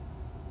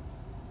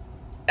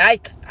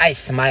 I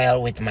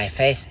smile with my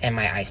face and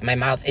my eyes. My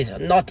mouth is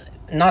not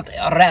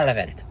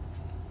relevant.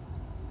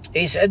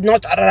 It's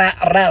not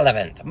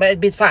relevant. But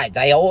besides,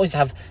 I always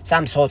have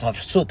some sort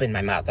of soup in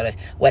my mouth,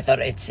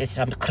 whether it's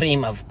some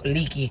cream of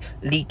leaky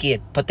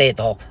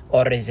potato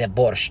or is it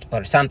borscht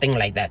or something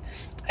like that.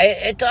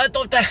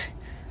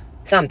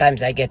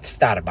 Sometimes I get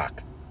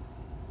Starbucks.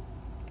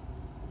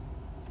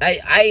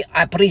 I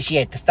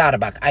appreciate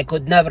Starbucks. I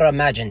could never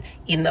imagine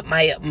in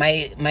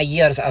my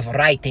years of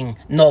writing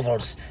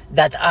novels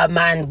that a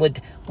man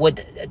would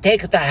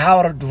take the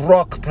Howard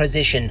Rock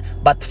position,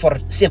 but for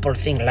simple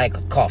thing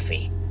like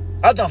coffee.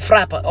 Or the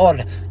frappe, or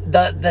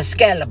the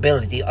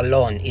scalability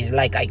alone is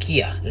like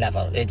IKEA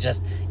level. It's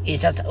just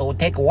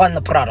take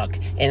one product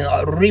and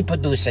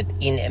reproduce it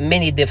in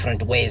many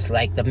different ways,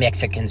 like the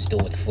Mexicans do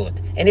with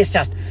food. And it's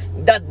just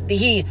that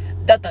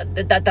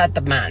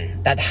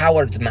man, that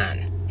Howard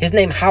man. His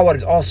name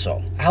Howard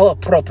also. How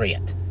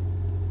appropriate.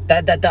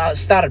 That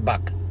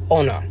Starbucks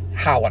owner,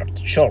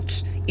 Howard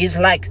Schultz, is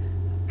like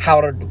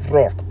Howard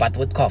Rourke, but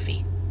with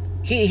coffee.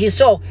 He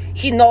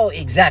know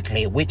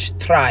exactly which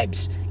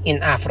tribes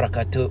in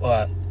Africa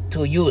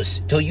to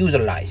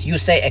utilize. You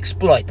say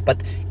exploit,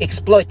 but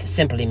exploit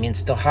simply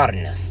means to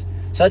harness.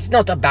 So it's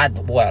not a bad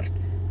word.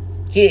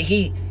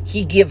 He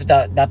give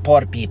the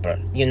poor people,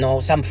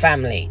 some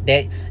family,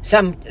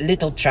 some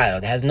little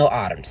child has no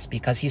arms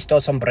because he stole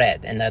some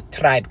bread and the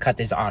tribe cut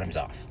his arms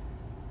off.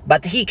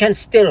 But he can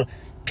still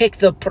pick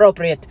the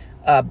appropriate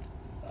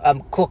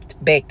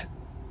cooked, baked,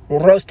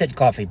 roasted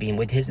coffee bean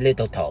with his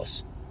little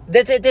toes.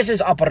 This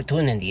is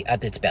opportunity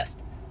at its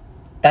best.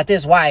 That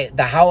is why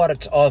the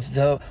Howards of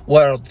the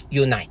world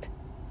unite.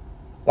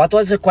 What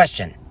was the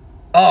question?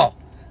 Oh.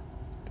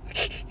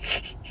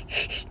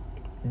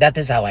 That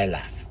is how I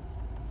laugh.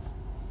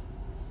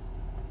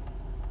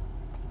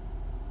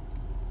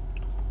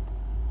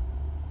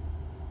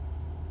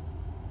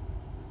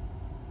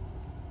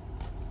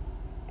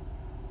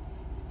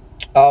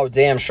 Oh,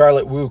 damn,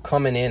 Charlotte Wu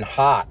coming in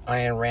hot.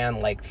 Ayn Rand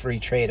like free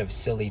trade of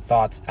silly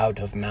thoughts out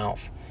of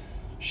mouth.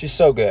 She's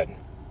so good.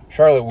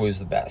 Charlotte Wu's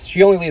the best.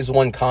 She only leaves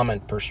one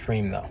comment per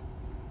stream, though.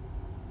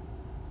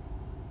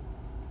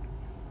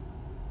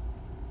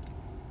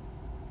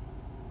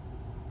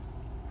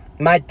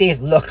 My teeth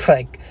look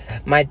like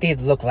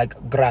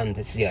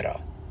ground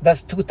zero.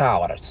 Those two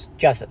towers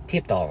just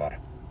tipped over.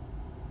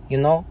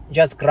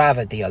 Just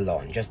gravity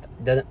alone. Just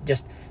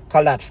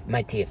collapsed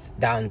my teeth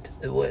down.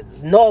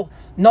 No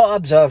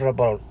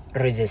observable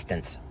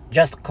resistance.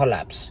 Just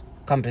collapse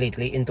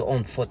completely into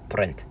own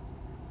footprint,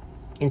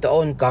 into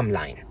own gum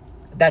line.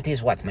 That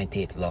is what my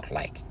teeth look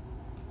like.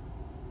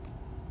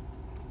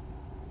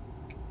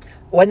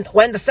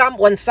 When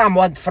someone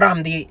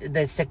from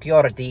the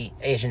security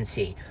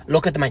agency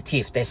look at my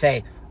teeth, they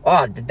say,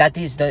 "Oh,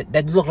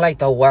 that look like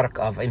the work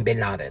of Bin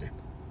Laden."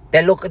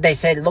 They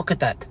say, "Look at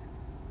that.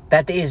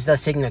 That is the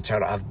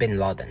signature of Bin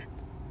Laden."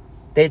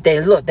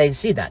 They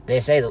see that. They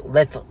say,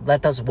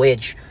 let us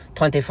wage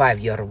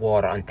 25-year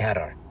war on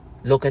terror.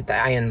 Look at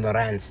Ayn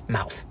Rand's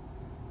mouth.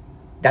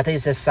 That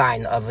is a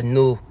sign of a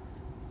new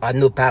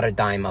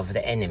paradigm of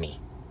the enemy.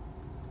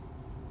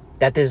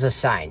 That is a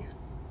sign.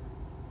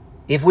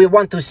 If we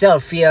want to sell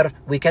fear,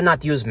 we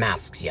cannot use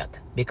masks yet,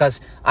 because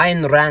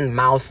Ayn Rand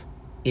mouth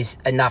is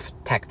enough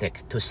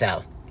tactic to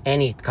sell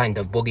any kind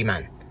of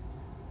boogeyman.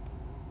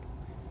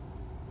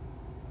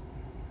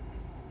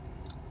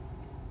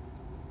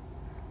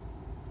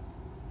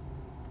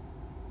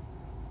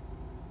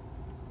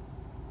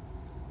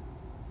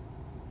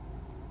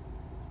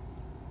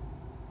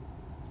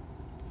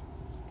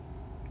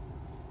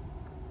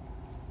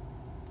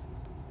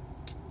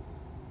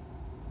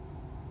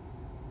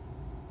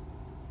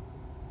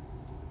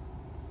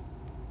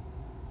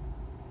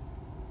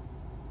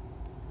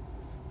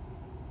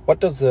 What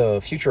does the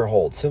future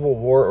hold? Civil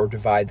war or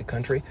divide the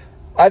country?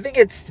 I think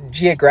it's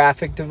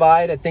geographic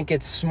divide. I think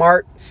it's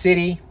smart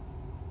city,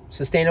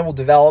 sustainable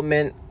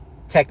development,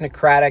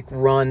 technocratic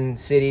run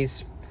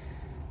cities,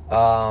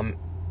 run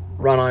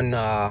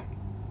on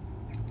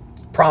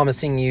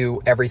promising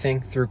you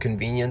everything through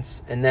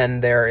convenience. And then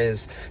there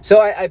is,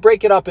 so I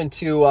break it up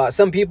into,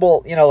 some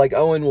people, you know, like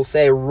Owen will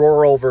say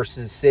rural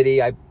versus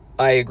city. I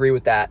agree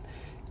with that.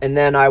 And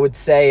then I would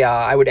say,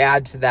 I would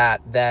add to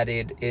that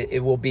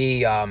it will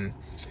be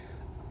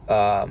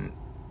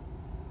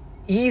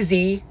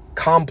easy,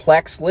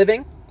 complex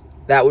living.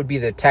 That would be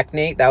the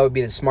technate. That would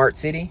be the smart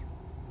city.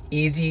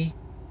 Easy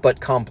but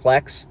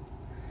complex,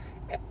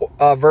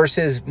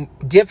 versus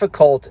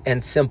difficult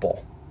and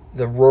simple,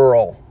 the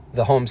rural,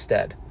 the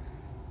homestead.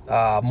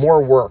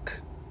 More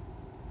work,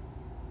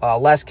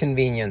 less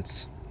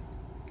convenience,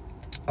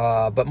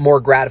 but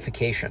more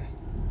gratification,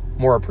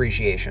 more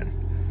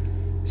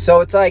appreciation.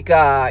 So it's like,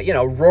 you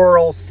know,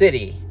 rural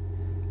city,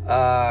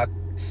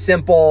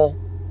 simple,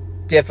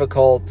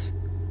 difficult,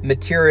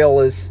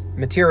 materialist,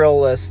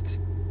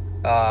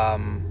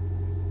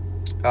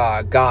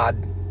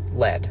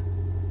 God-led.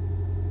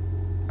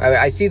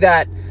 I see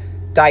that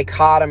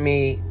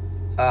dichotomy,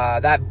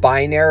 that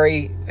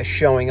binary is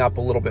showing up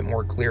a little bit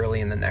more clearly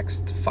in the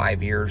next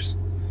 5 years.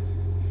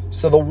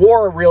 So the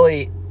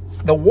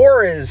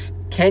war is,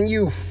 can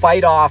you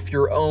fight off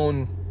your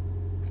own,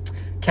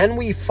 can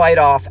we fight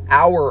off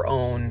our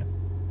own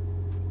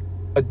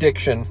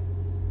addiction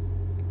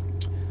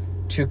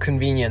to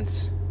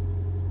convenience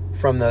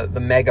from the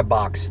mega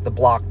box, the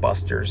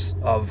blockbusters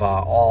of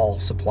all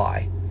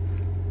supply?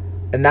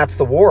 And that's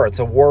the war. It's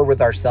a war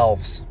with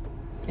ourselves.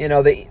 You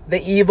know, the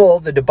evil,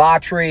 the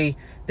debauchery,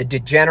 the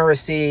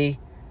degeneracy,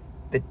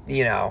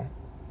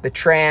 the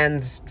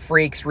trans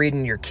freaks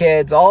reading your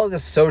kids, all of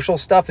this social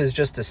stuff is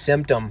just a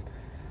symptom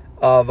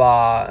of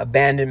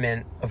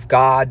abandonment of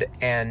God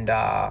and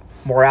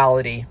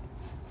morality,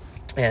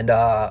 and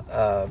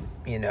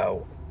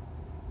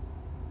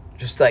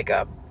just like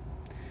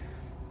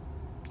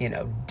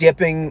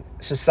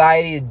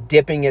society is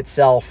dipping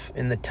itself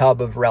in the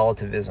tub of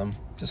relativism,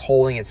 just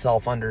holding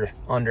itself under.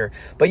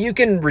 But you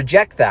can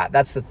reject that.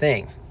 That's the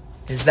thing,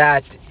 is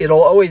that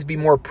it'll always be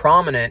more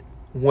prominent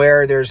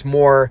where there's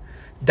more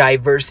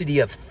diversity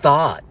of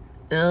thought.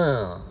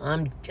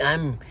 I'm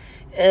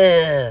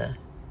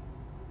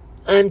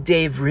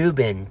Dave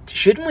Rubin.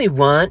 Shouldn't we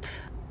want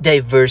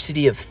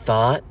diversity of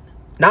thought?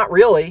 Not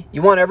really.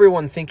 You want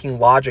everyone thinking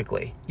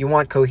logically. You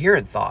want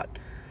coherent thought.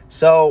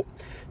 So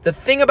the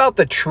thing about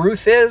the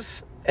truth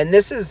is, and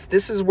this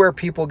is where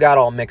people got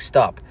all mixed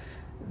up.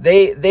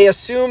 They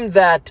assumed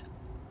that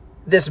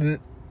this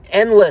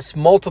endless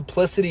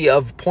multiplicity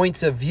of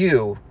points of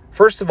view,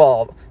 first of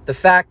all, the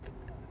fact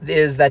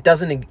is that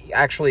doesn't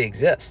actually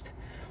exist.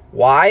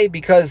 Why?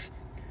 Because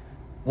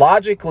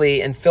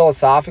logically and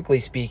philosophically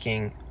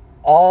speaking,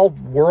 all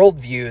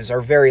worldviews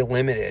are very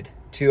limited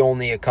to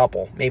only a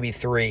couple, maybe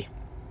 3,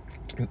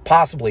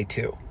 possibly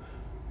 2.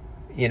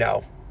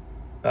 It's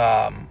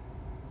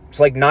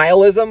like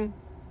nihilism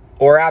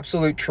or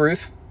absolute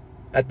truth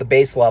at the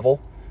base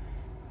level.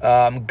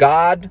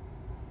 God,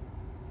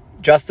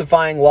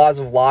 justifying laws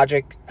of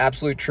logic,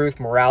 absolute truth,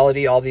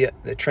 morality, all the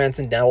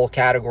transcendental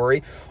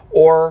category,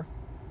 or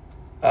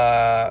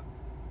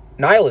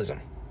nihilism.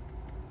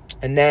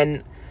 And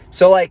then,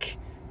 so like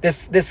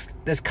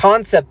this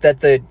concept that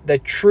the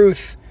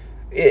truth,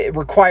 it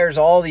requires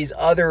all these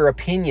other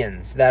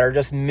opinions that are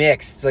just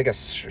mixed. It's like a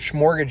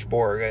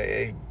smorgasbord,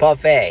 a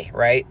buffet,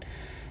 right?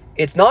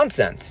 It's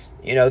nonsense.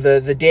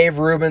 The Dave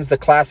Rubins, the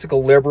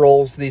classical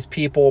liberals, these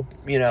people,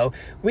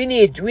 we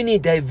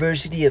need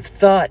diversity of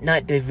thought,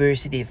 not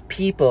diversity of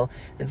people.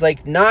 It's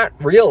like, not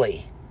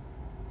really.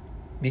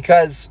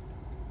 Because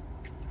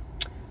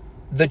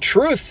the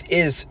truth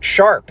is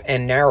sharp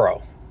and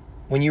narrow.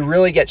 When you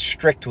really get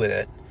strict with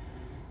it,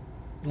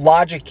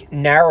 logic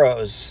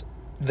narrows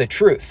the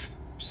truth.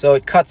 So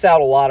it cuts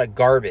out a lot of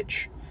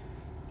garbage.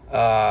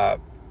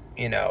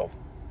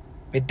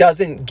 It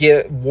doesn't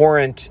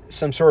warrant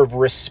some sort of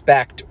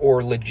respect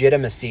or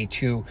legitimacy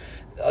to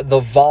the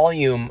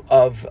volume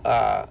of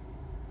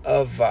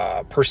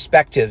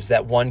perspectives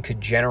that one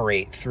could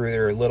generate through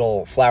their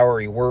little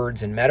flowery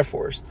words and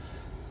metaphors.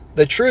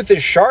 The truth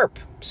is sharp.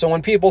 So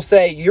when people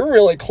say, you're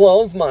really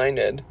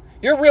closed-minded,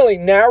 you're really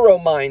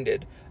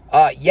narrow-minded,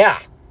 yeah.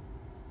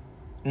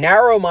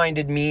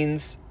 Narrow-minded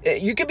means,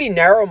 you could be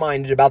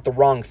narrow-minded about the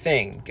wrong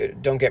thing,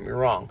 don't get me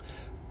wrong.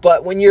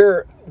 But when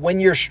you're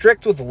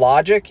strict with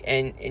logic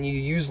and you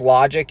use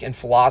logic and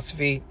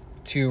philosophy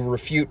to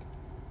refute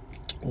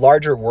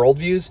larger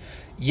worldviews,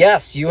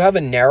 yes, you have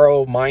an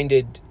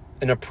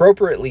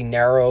appropriately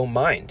narrow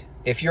mind.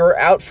 If you're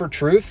out for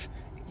truth,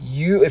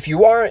 if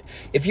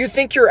you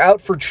think you're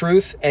out for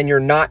truth and you're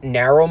not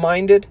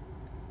narrow-minded,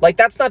 like,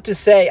 that's not to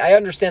say, I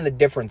understand the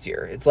difference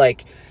here. It's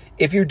like,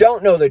 if you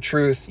don't know the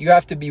truth, you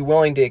have to be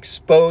willing to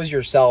expose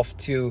yourself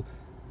to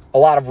a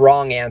lot of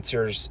wrong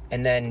answers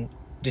and then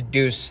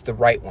deduce the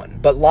right one.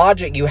 But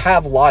logic, you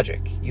have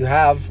logic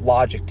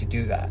to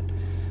do that.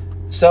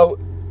 So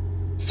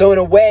in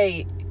a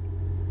way,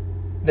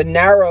 the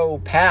narrow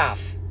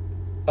path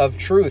of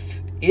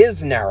truth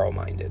is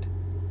narrow-minded.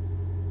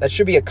 That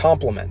should be a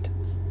compliment.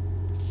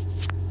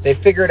 They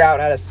figured out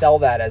how to sell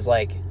that as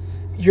like,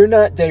 you're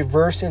not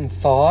diverse in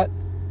thought.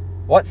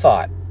 What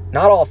thought?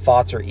 Not all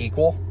thoughts are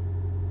equal.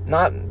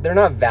 They're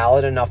not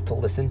valid enough to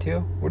listen to.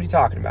 What are you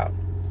talking about?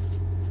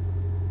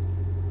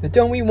 But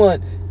don't we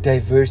want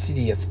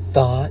diversity of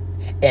thought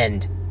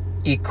and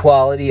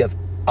equality of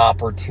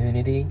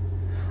opportunity?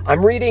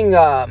 I'm reading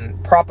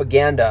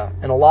Propaganda,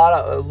 and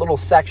a little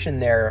section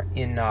there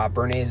in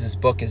Bernays'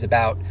 book is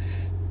about,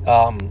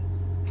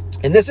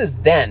 and this is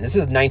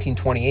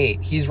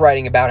 1928. He's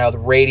writing about how the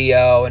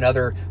radio and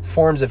other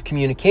forms of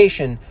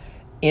communication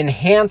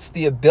enhance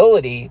the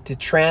ability to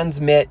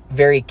transmit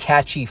very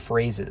catchy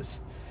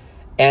phrases.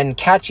 And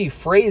catchy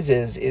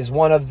phrases is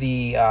one of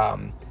the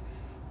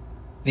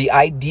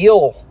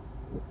ideal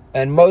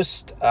and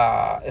most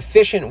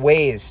efficient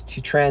ways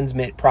to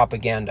transmit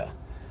propaganda.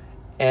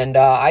 And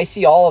I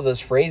see all of those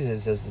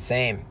phrases as the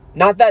same.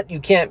 Not that you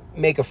can't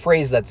make a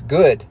phrase that's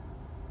good,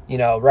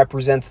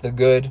 represents the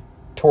good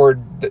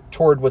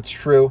toward what's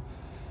true,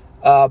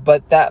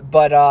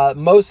 but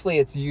mostly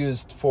it's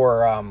used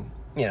for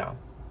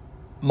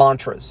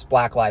mantras: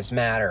 Black Lives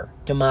Matter,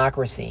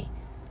 democracy,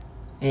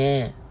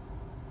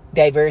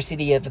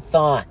 diversity of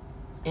thought,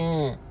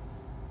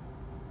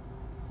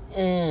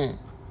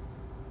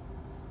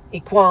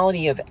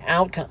 equality of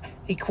outcome,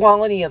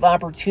 equality of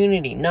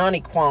opportunity, not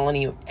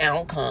equality of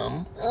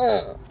outcome.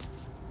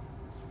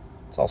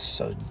 It's all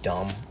so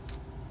dumb.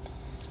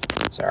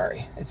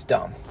 Sorry, it's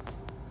dumb.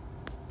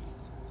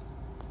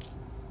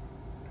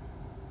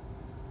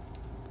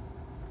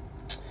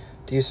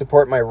 Do you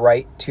support my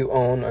right to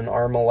own an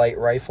Armalite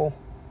rifle?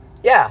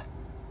 Yeah.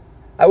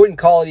 I wouldn't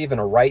call it even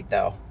a right,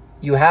 though.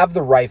 You have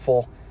the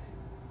rifle,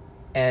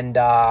 and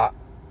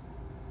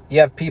you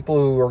have people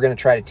who are going to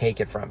try to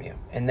take it from you.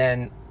 And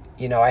then,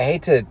 I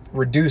hate to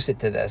reduce it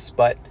to this,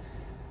 but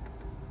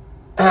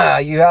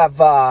you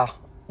have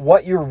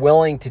what you're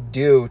willing to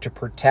do to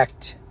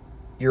protect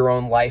your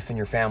own life and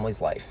your family's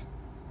life.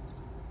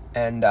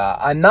 And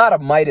I'm not a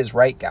might is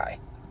right guy,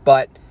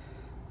 but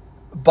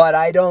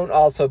I don't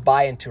also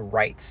buy into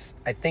rights.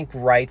 I think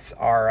rights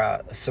are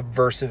a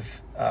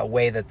subversive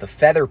way that the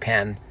feather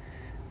pen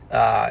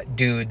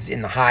dudes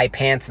in the high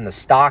pants and the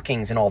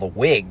stockings and all the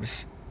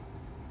wigs,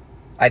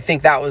 I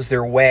think that was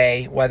their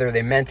way, whether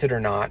they meant it or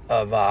not,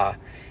 of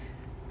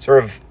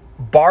sort of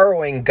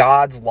borrowing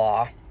God's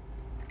law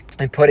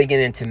and putting it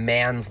into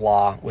man's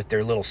law with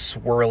their little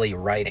swirly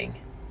writing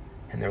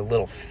and their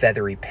little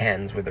feathery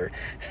pens where they're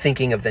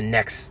thinking of the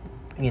next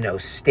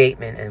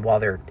statement, and while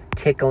they're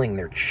tickling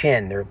their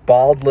chin, their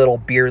bald little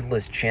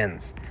beardless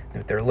chins,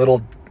 with their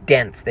little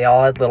dents. They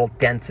all had little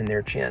dents in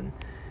their chin,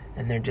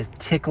 and they're just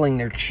tickling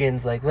their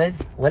chins like,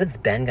 what is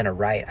Ben gonna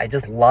write? I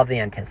just love the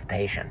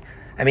anticipation.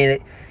 I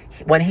mean,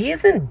 when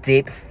he's in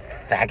deep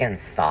fucking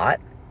thought,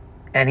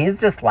 and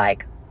he's just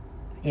like,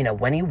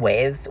 when he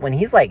waves, when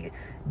he's like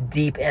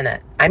deep in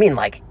it, I mean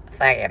like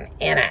fucking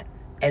in it,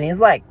 and he's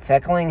like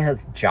tickling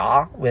his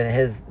jaw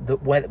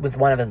with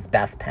one of his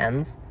best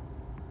pens.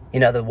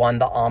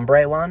 The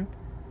ombre one.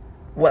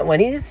 When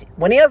he has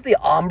the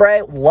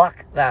ombre,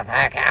 look the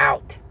fuck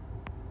out.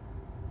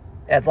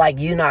 It's like,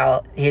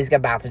 he's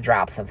about to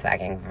drop some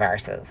fucking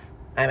verses.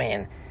 I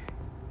mean,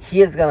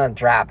 he is gonna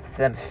drop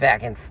some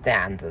fucking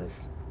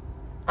stanzas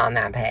on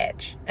that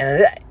page.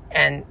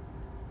 And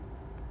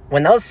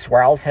when those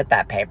swirls hit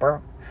that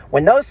paper,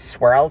 when those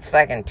swirls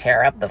fucking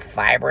tear up the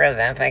fiber of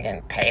that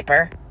fucking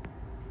paper,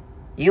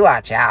 you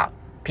watch out.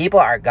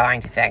 People are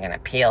going to fucking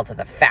appeal to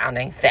the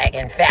founding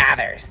fucking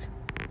fathers.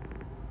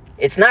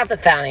 It's not the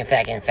founding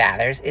fucking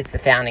fathers, it's the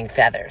founding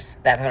feathers.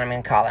 That's what I'm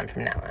gonna call them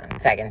from now on.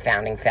 Fucking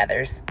founding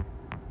feathers.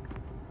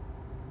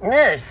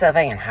 They're so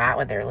fucking hot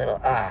with their little,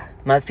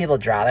 most people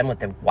draw them with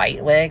the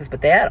white wigs,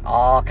 but they had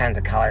all kinds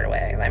of colored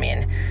wigs. I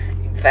mean,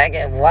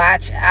 fucking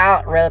watch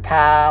out,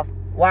 RuPaul.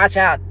 Watch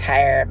out,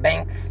 Tyra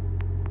Banks.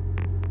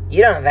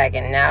 You don't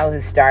fucking know who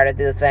started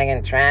this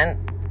fucking trend.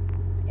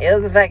 It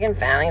was the fucking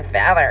founding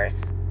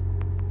fathers.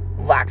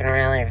 Walking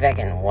around in their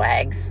fucking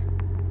wags.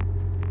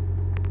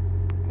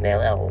 Their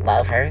little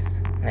loafers.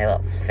 Their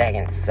little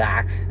fucking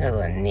socks. Their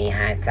little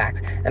knee-high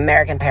socks.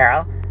 American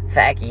Apparel.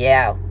 Fuck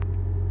you.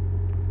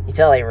 You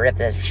totally ripped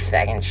this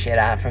fucking shit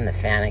off from the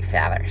founding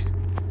fathers.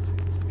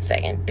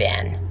 Fucking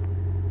Ben.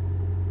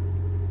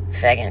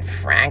 Fucking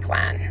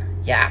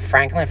Franklin. Yeah,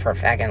 Franklin for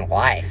fucking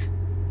life.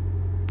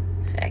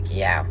 Fuck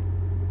you.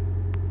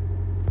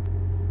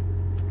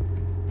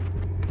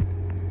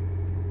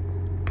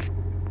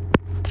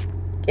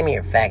 Give me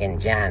your fucking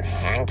John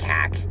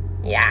Hancock.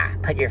 Yeah,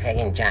 put your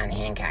fucking John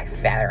Hancock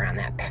feather on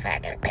that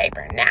fucking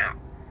paper now.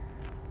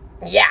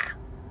 Yeah.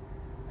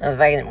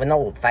 When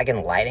the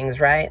fucking lighting's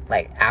right,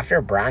 like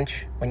after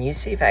brunch, when you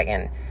see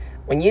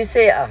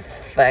a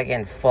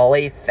fucking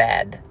fully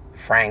fed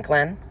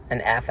Franklin, an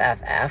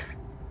FFF,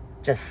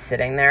 just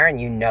sitting there,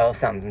 and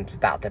something's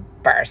about to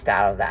burst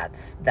out of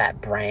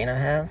that brain of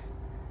his,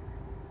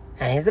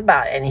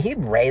 and he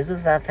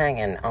raises that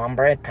fucking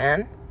ombre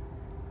pen.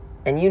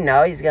 and you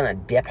know he's gonna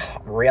dip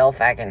real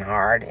fucking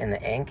hard in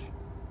the ink,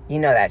 you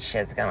know that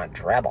shit's gonna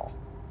dribble.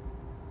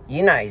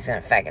 You know he's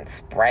gonna fucking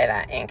spray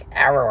that ink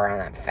everywhere on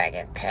that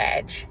fucking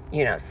page.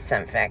 You know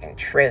some fucking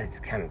truth's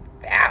coming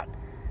out.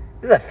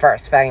 This is the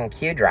first fucking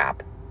Q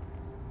drop.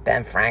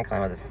 Ben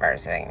Franklin was the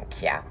first fucking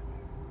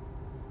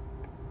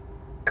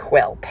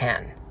quill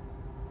pen.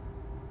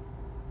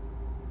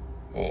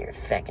 Your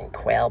fucking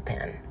quill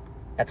pen.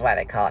 That's why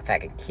they call it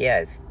fucking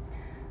Q.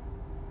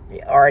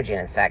 The origin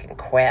is fucking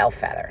quail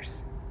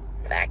feathers.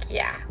 Fuck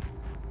yeah.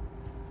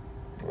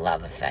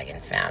 Love the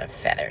fucking sound of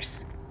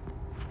feathers.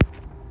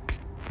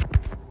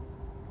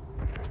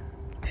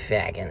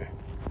 Fucking.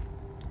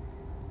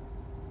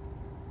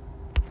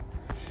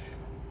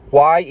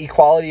 Why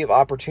equality of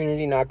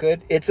opportunity not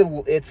good? It's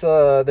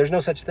a there's no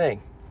such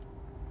thing.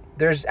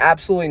 There's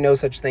absolutely no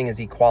such thing as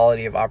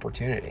equality of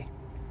opportunity.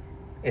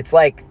 It's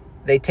like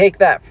they take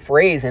that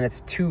phrase and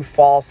it's two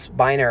false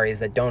binaries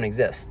that don't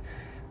exist.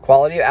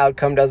 Quality of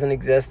outcome doesn't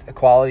exist.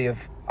 Equality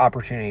of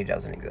opportunity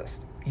doesn't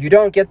exist. You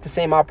don't get the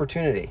same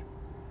opportunity.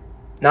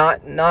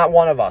 Not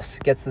one of us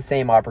gets the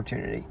same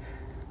opportunity.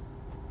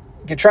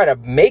 You can try to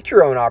make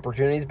your own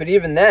opportunities, but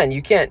even then,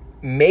 you can't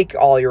make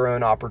all your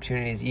own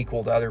opportunities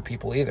equal to other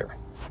people either.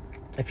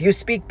 If you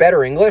speak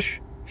better English,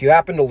 if you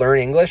happen to learn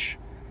English,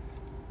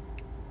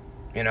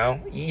 you know,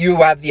 you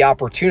have the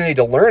opportunity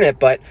to learn it,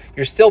 but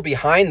you're still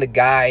behind the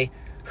guy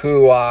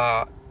who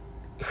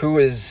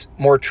is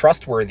more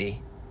trustworthy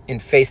in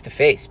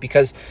face-to-face,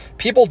 because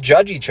people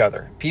judge each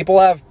other. People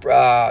have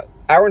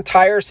our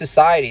entire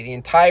society, the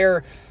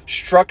entire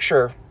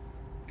structure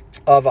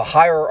of a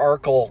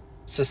hierarchical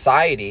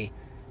society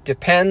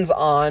depends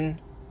on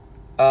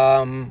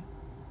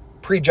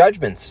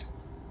prejudgments,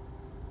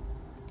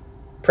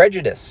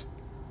 prejudice.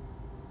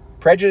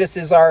 Prejudice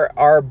is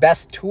our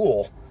best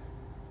tool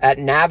at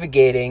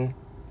navigating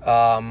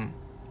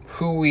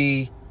who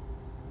we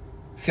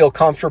feel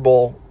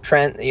comfortable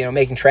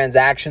making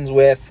transactions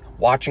with,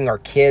 watching our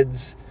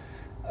kids.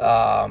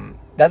 That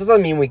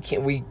doesn't mean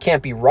we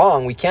can't be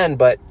wrong. We can,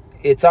 but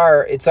it's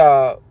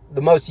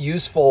the most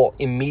useful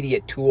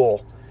immediate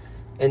tool.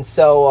 And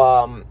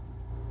so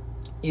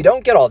you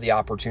don't get all the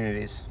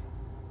opportunities.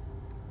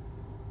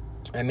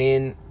 I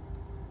mean,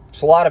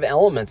 it's a lot of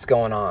elements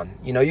going on.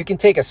 You know, you can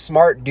take a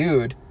smart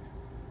dude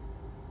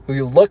who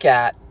you look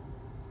at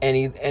and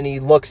he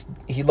looks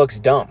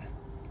dumb,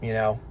 you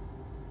know.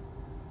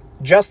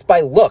 Just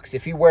by looks.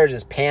 If he wears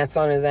his pants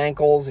on his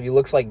ankles, if he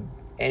looks like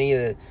any of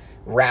the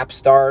rap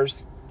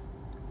stars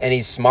and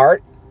he's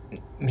smart,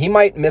 he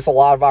might miss a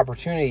lot of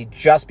opportunity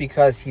just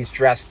because he's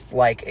dressed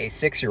like a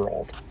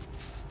 6-year-old.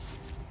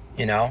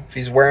 You know, if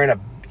he's wearing a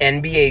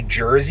NBA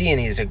jersey and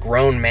he's a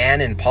grown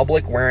man in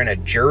public wearing a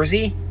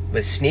jersey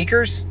with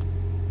sneakers,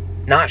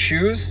 not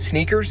shoes,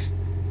 sneakers,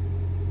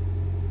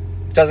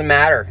 doesn't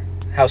matter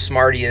how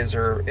smart he is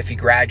or if he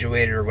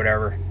graduated or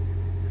whatever,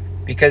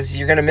 because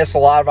you're going to miss a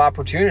lot of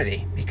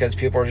opportunity because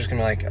people are just going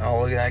to be like,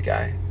 oh, look at that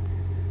guy.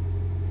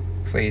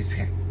 So he's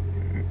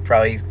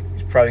probably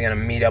going to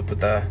meet up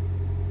with the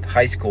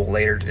high school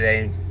later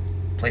today and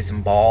play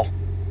some ball.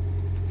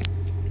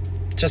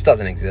 It just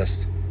doesn't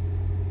exist.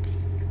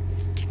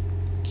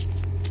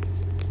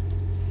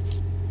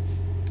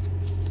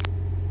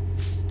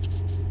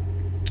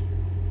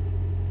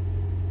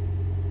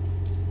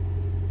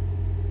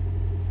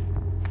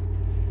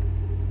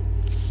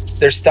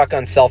 They're stuck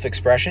on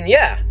self-expression.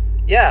 Yeah.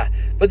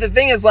 But the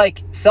thing is,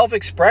 like,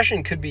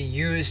 self-expression could be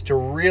used to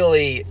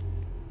really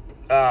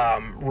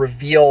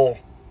reveal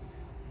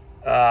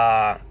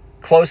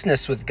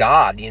closeness with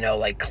God, you know,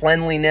 like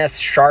cleanliness,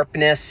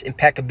 sharpness,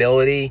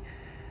 impeccability,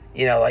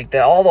 you know, like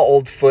all the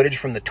old footage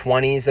from the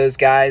 20s, those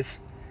guys,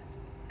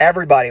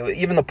 everybody,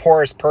 even the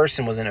poorest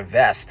person was in a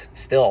vest,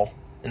 still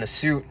in a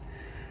suit.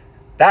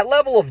 That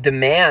level of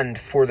demand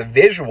for the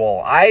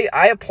visual,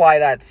 I apply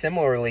that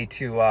similarly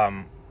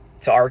to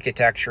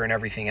architecture and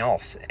everything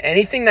else.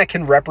 Anything that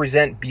can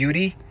represent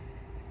beauty,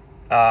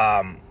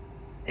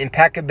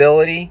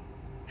 impeccability,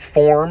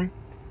 form,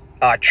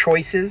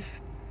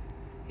 choices,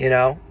 you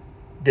know,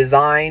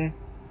 design,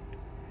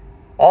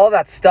 all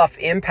that stuff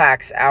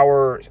impacts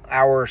our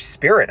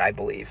spirit, I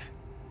believe.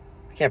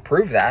 I can't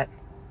prove that,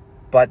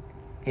 but,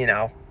 you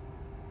know,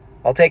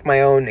 I'll take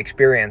my own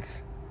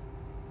experience.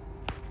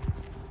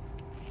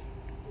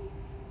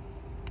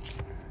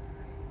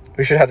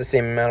 We should have the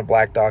same amount of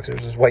black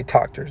doctors as white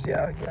doctors.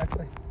 Yeah,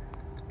 exactly.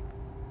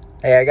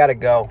 Hey, I gotta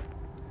go.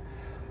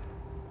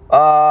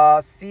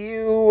 See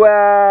you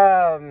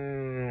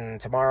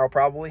tomorrow,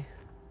 probably.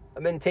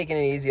 I've been taking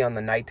it easy on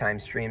the nighttime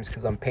streams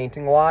because I'm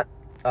painting a lot.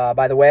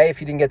 By the way,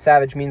 if you didn't get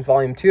Savage Memes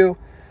Volume 2,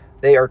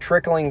 they are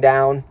trickling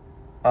down.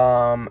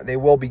 They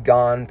will be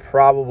gone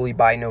probably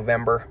by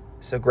November.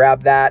 So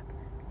grab that.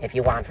 If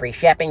you want free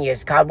shipping,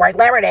 use code word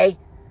Liberty.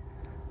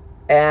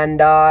 And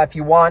if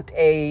you want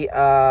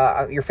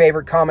your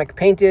favorite comic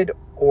painted,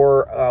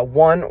 or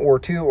 1 or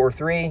 2 or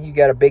 3, you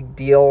get a big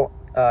deal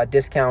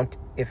discount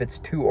if it's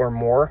 2 or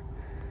more.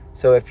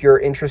 So if you're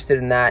interested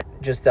in that,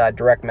 just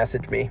direct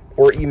message me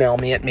or email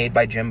me at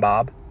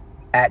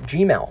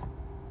madebyjimbob@gmail.com.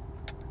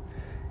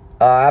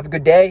 Have a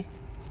good day.